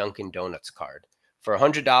 $5 Dunkin' Donuts card. For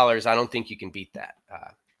 $100, I don't think you can beat that.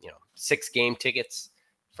 6 game tickets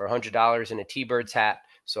for $100 and a T-Birds hat.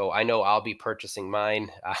 So I know I'll be purchasing mine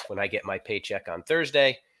when I get my paycheck on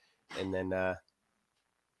Thursday. And then, by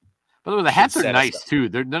the way, the hats are nice too.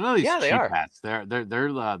 They're none of these cheap hats. They're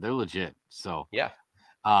legit. So yeah.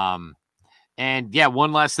 And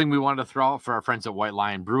one last thing we wanted to throw out for our friends at White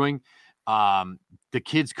Lion Brewing. The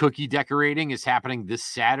kids cookie decorating is happening this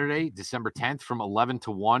Saturday, December 10th from 11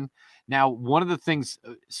 to 1. Now, one of the things,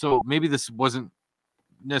 so maybe this wasn't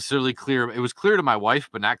necessarily clear. It was clear to my wife,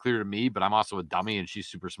 but not clear to me, but I'm also a dummy and she's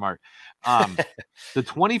super smart. The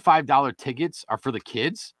 $25 tickets are for the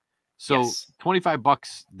kids. So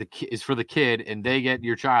 $25 is for the kid, and they get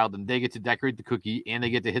your child, and they get to decorate the cookie, and they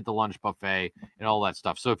get to hit the lunch buffet and all that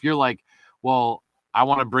stuff. So if you're like, well, I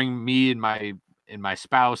want to bring me and my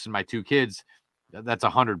spouse and my 2 kids, that's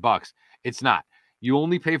 $100. It's not. You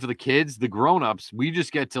only pay for the kids. The grown-ups, we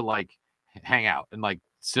just get to like hang out and like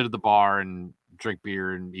sit at the bar and drink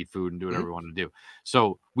beer and eat food and do whatever we want to do.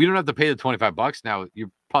 So we don't have to pay the $25. Now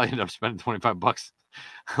you probably end up spending $25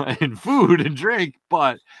 in food and drink,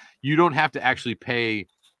 but you don't have to actually pay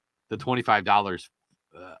the $25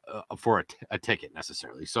 for a ticket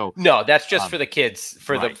necessarily. So no, that's just for the kids,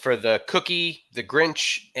 for right. for the cookie, the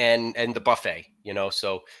Grinch, and the buffet.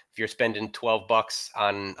 So if you're spending $12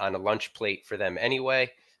 on a lunch plate for them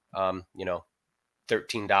anyway,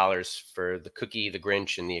 $13 for the cookie, the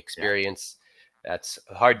Grinch, and the experience. That's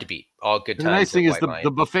hard to beat. All good times. The nice thing is the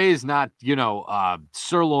buffet is not,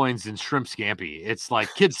 sirloins and shrimp scampi. It's like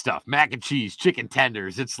kid stuff, mac and cheese, chicken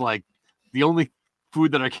tenders. It's like the only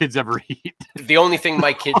food that our kids ever eat. The only thing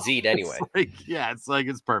my kids eat anyway.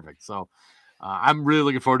 It's perfect. So I'm really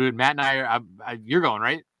looking forward to it. Matt and I you're going,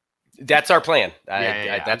 right? That's our plan.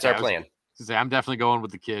 That's our plan. I'm definitely going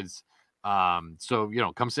with the kids. So,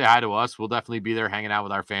 come say hi to us. We'll definitely be there hanging out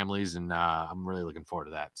with our families, and I'm really looking forward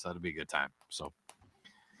to that. So that'll be a good time. So,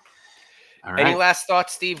 all right. Any last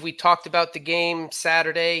thoughts, Steve? We talked about the game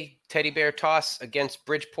Saturday, Teddy Bear Toss against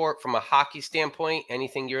Bridgeport from a hockey standpoint.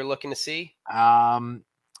 Anything you're looking to see? Well,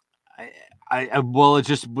 it's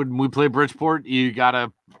just when we play Bridgeport, you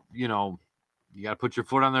gotta put your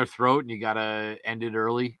foot on their throat and you gotta end it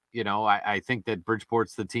early. I think that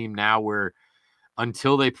Bridgeport's the team now where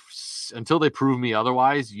until they prove me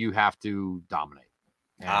otherwise, you have to dominate.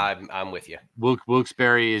 I'm with you.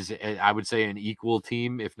 Wilkes-Barre is, I would say, an equal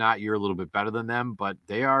team. If not, you're a little bit better than them, but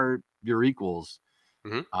they are your equals.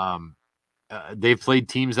 Mm-hmm. They've played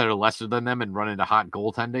teams that are lesser than them and run into hot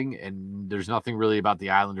goaltending, and there's nothing really about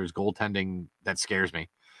the Islanders' goaltending that scares me.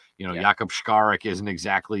 Jakub Škarek isn't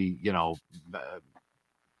exactly,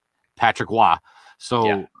 Patrick Waugh.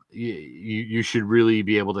 So you should really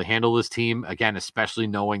be able to handle this team, again, especially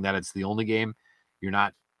knowing that it's the only game. You're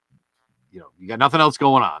not, you got nothing else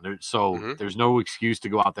going on. So there's no excuse to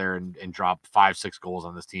go out there and drop 5-6 goals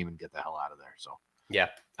on this team and get the hell out of there. So, yeah,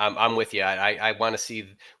 I'm with you. I want to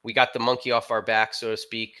see, we got the monkey off our back, so to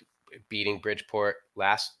speak, beating Bridgeport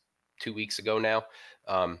last 2 weeks ago now.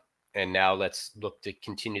 And now let's look to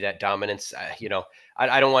continue that dominance.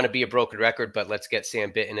 I don't want to be a broken record, but let's get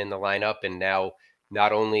Sam Bitten in the lineup and now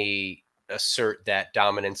not only assert that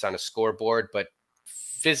dominance on a scoreboard, but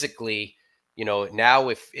physically, now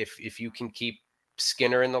if you can keep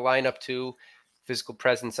Skinner in the lineup too, physical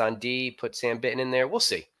presence on D, put Sam Bitten in there, we'll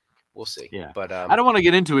see. Yeah, but I don't want to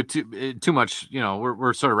get into it too much.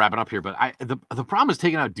 We're sort of wrapping up here, but the problem is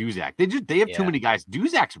taking out Duzak. They have too many guys.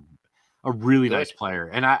 Duzak's a really nice player,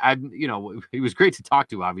 and I he was great to talk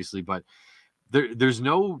to, obviously, but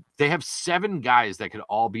they have 7 guys that could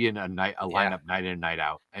all be in a lineup night in and night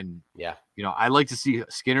out, and I like to see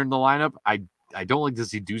Skinner in the lineup. I don't like to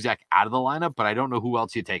see Duzak out of the lineup, but I don't know who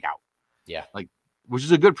else you take out. Yeah, which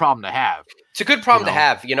is a good problem to have. It's a good problem to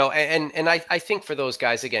have, and I think for those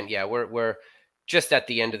guys, again, we're just at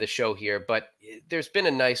the end of the show here, but there's been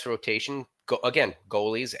a nice rotation. Again,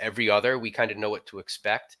 goalies, every other, we kind of know what to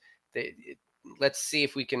expect. Let's see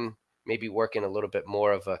if we can maybe work in a little bit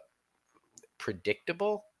more of a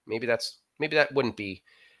predictable. Maybe that wouldn't be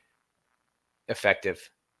effective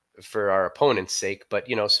for our opponent's sake, but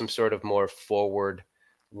some sort of more forward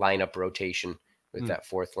lineup rotation with that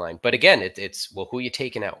fourth line. But again, it's who you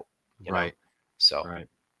taking out, right? So, right.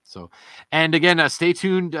 So, and again, stay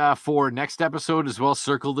tuned for next episode as well.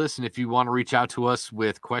 Circle this, and if you want to reach out to us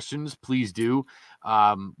with questions, please do.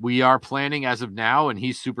 We are planning as of now, and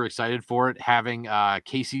he's super excited for it, having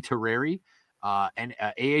Casey Terreri, an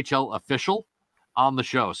AHL official, on the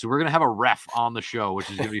show. So we're gonna have a ref on the show,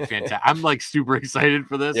 which is gonna be fantastic. I'm super excited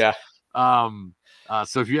for this. Yeah.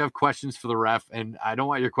 So if you have questions for the ref, and I don't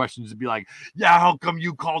want your questions to be like, yeah, how come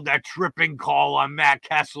you called that tripping call on Matt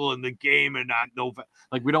Kessel in the game and not no,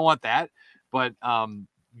 we don't want that. But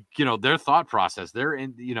their thought process, they're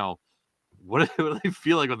in, what do they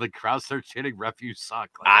feel like when the crowd starts chanting "Ref, you suck"?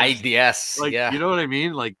 You know what I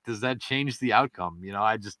mean? Does that change the outcome?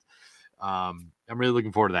 I'm really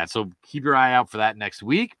looking forward to that. So keep your eye out for that next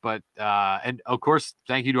week. But and of course,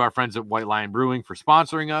 thank you to our friends at White Lion Brewing for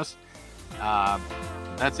sponsoring us.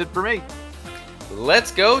 That's it for me.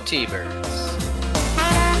 Let's go, T-Birds.